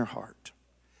thing in their heart.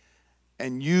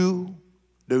 And you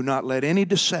do not let any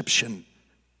deception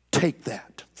take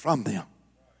that from them.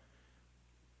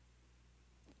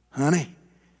 Honey,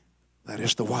 that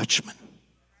is the watchman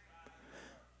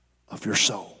of your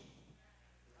soul.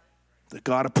 The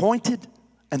God appointed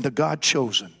and the God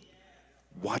chosen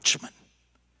watchman.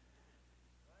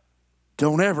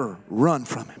 Don't ever run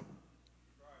from him.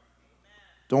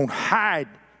 Don't hide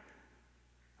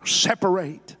or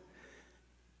separate.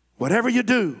 Whatever you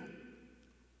do,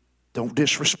 don't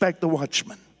disrespect the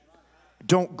watchman.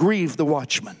 Don't grieve the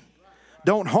watchman.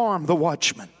 Don't harm the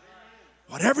watchman.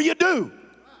 Whatever you do,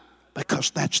 because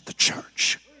that's the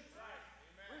church.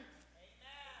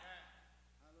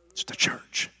 It's the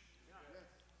church.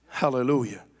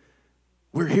 Hallelujah.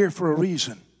 We're here for a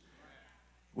reason.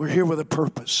 We're here with a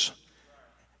purpose.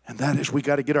 And that is we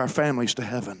got to get our families to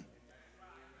heaven.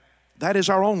 That is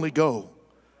our only goal.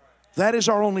 That is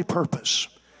our only purpose.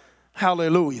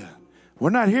 Hallelujah. We're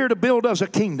not here to build us a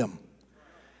kingdom.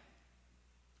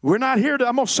 We're not here to,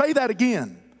 I'm going to say that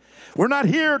again. We're not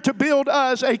here to build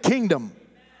us a kingdom.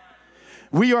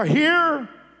 We are here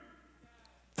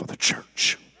for the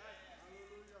church.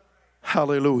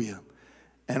 Hallelujah.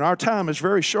 And our time is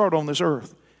very short on this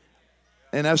earth.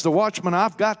 And as the watchman,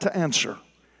 I've got to answer.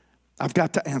 I've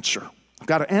got to answer. I've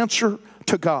got to answer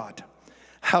to God.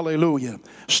 Hallelujah.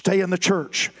 Stay in the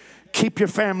church. Keep your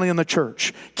family in the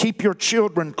church. Keep your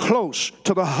children close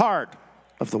to the heart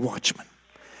of the watchman.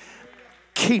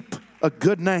 Keep a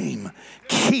good name.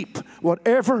 Keep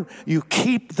whatever you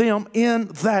keep them in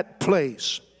that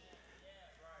place.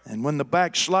 And when the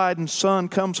backsliding son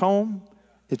comes home,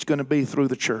 it's going to be through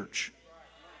the church.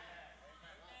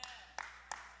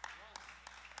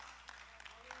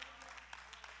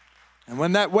 And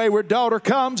when that wayward daughter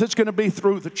comes, it's going to be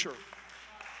through the church.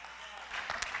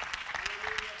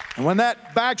 And when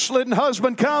that backslidden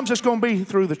husband comes, it's going to be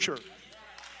through the church.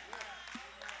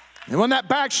 And when that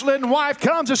backslidden wife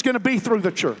comes, it's going to be through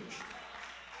the church.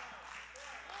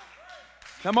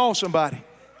 Come on, somebody.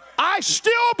 I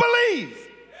still believe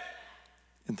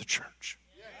in the church.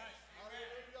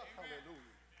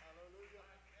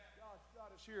 God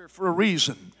is here for a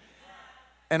reason.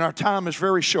 And our time is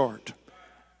very short.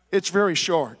 It's very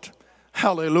short.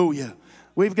 Hallelujah.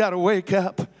 We've got to wake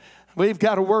up. We've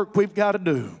got to work. We've got to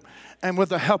do. And with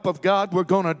the help of God, we're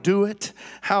going to do it.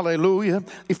 Hallelujah.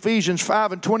 Ephesians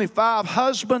 5:25.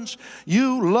 Husbands,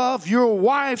 you love your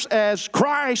wives as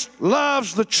Christ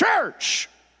loves the church.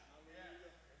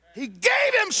 He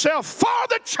gave himself for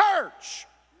the church.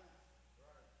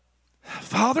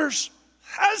 Fathers,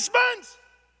 husbands.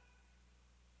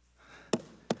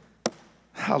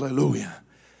 Hallelujah.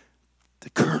 The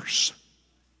curse.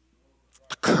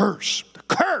 The curse. The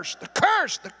curse. The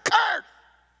curse. The curse.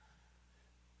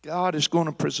 God is going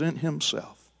to present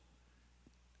himself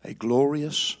a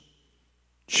glorious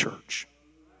church.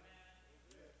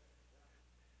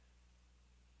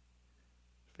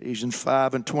 Ephesians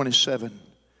 5:27.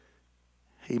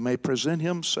 He may present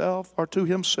himself or to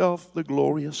himself the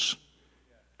glorious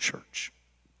church.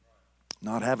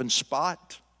 Not having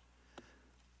spot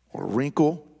or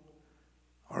wrinkle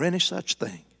or any such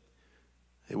thing.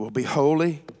 It will be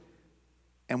holy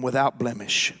and without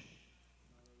blemish.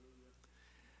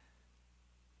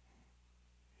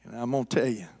 And I'm going to tell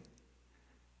you,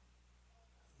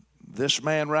 this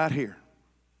man right here,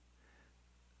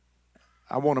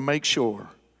 I want to make sure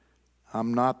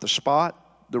I'm not the spot,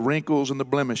 the wrinkles, and the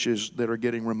blemishes that are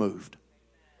getting removed.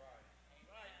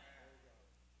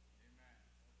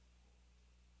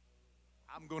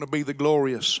 I'm going to be the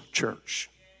glorious church.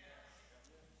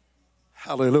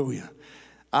 Hallelujah.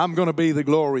 I'm going to be the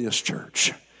glorious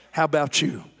church. How about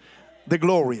you? The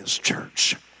glorious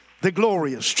church. The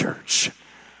glorious church.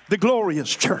 The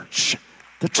glorious church.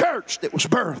 The church that was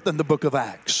birthed in the book of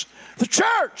Acts. The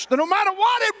church that no matter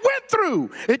what it went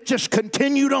through, it just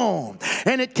continued on.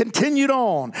 And it continued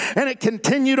on. And it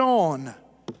continued on.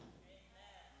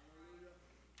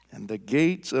 And the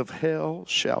gates of hell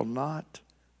shall not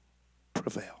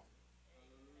prevail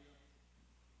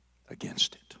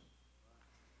against it.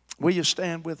 Will you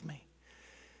stand with me?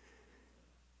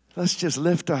 Let's just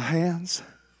lift our hands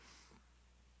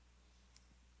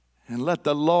and let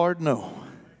the Lord know,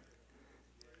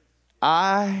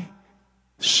 I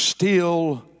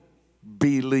still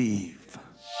believe.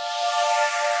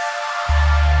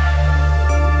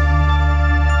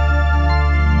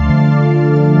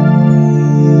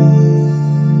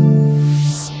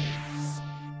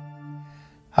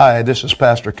 Hi, this is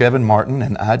Pastor Kevin Martin,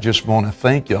 and I just want to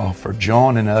thank y'all for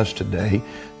joining us today,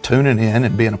 tuning in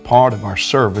and being a part of our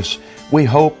service. We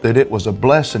hope that it was a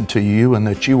blessing to you and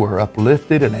that you were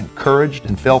uplifted and encouraged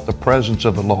and felt the presence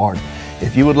of the Lord.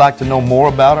 If you would like to know more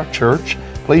about our church,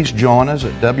 please join us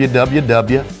at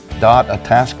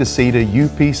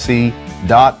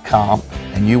www.atascocitaupc.com,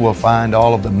 and you will find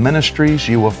all of the ministries.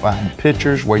 You will find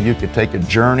pictures where you could take a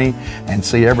journey and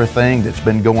see everything that's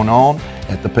been going on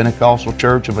at the Pentecostal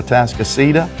Church of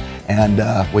Atascocita. And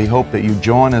we hope that you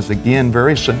join us again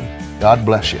very soon. God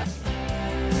bless you.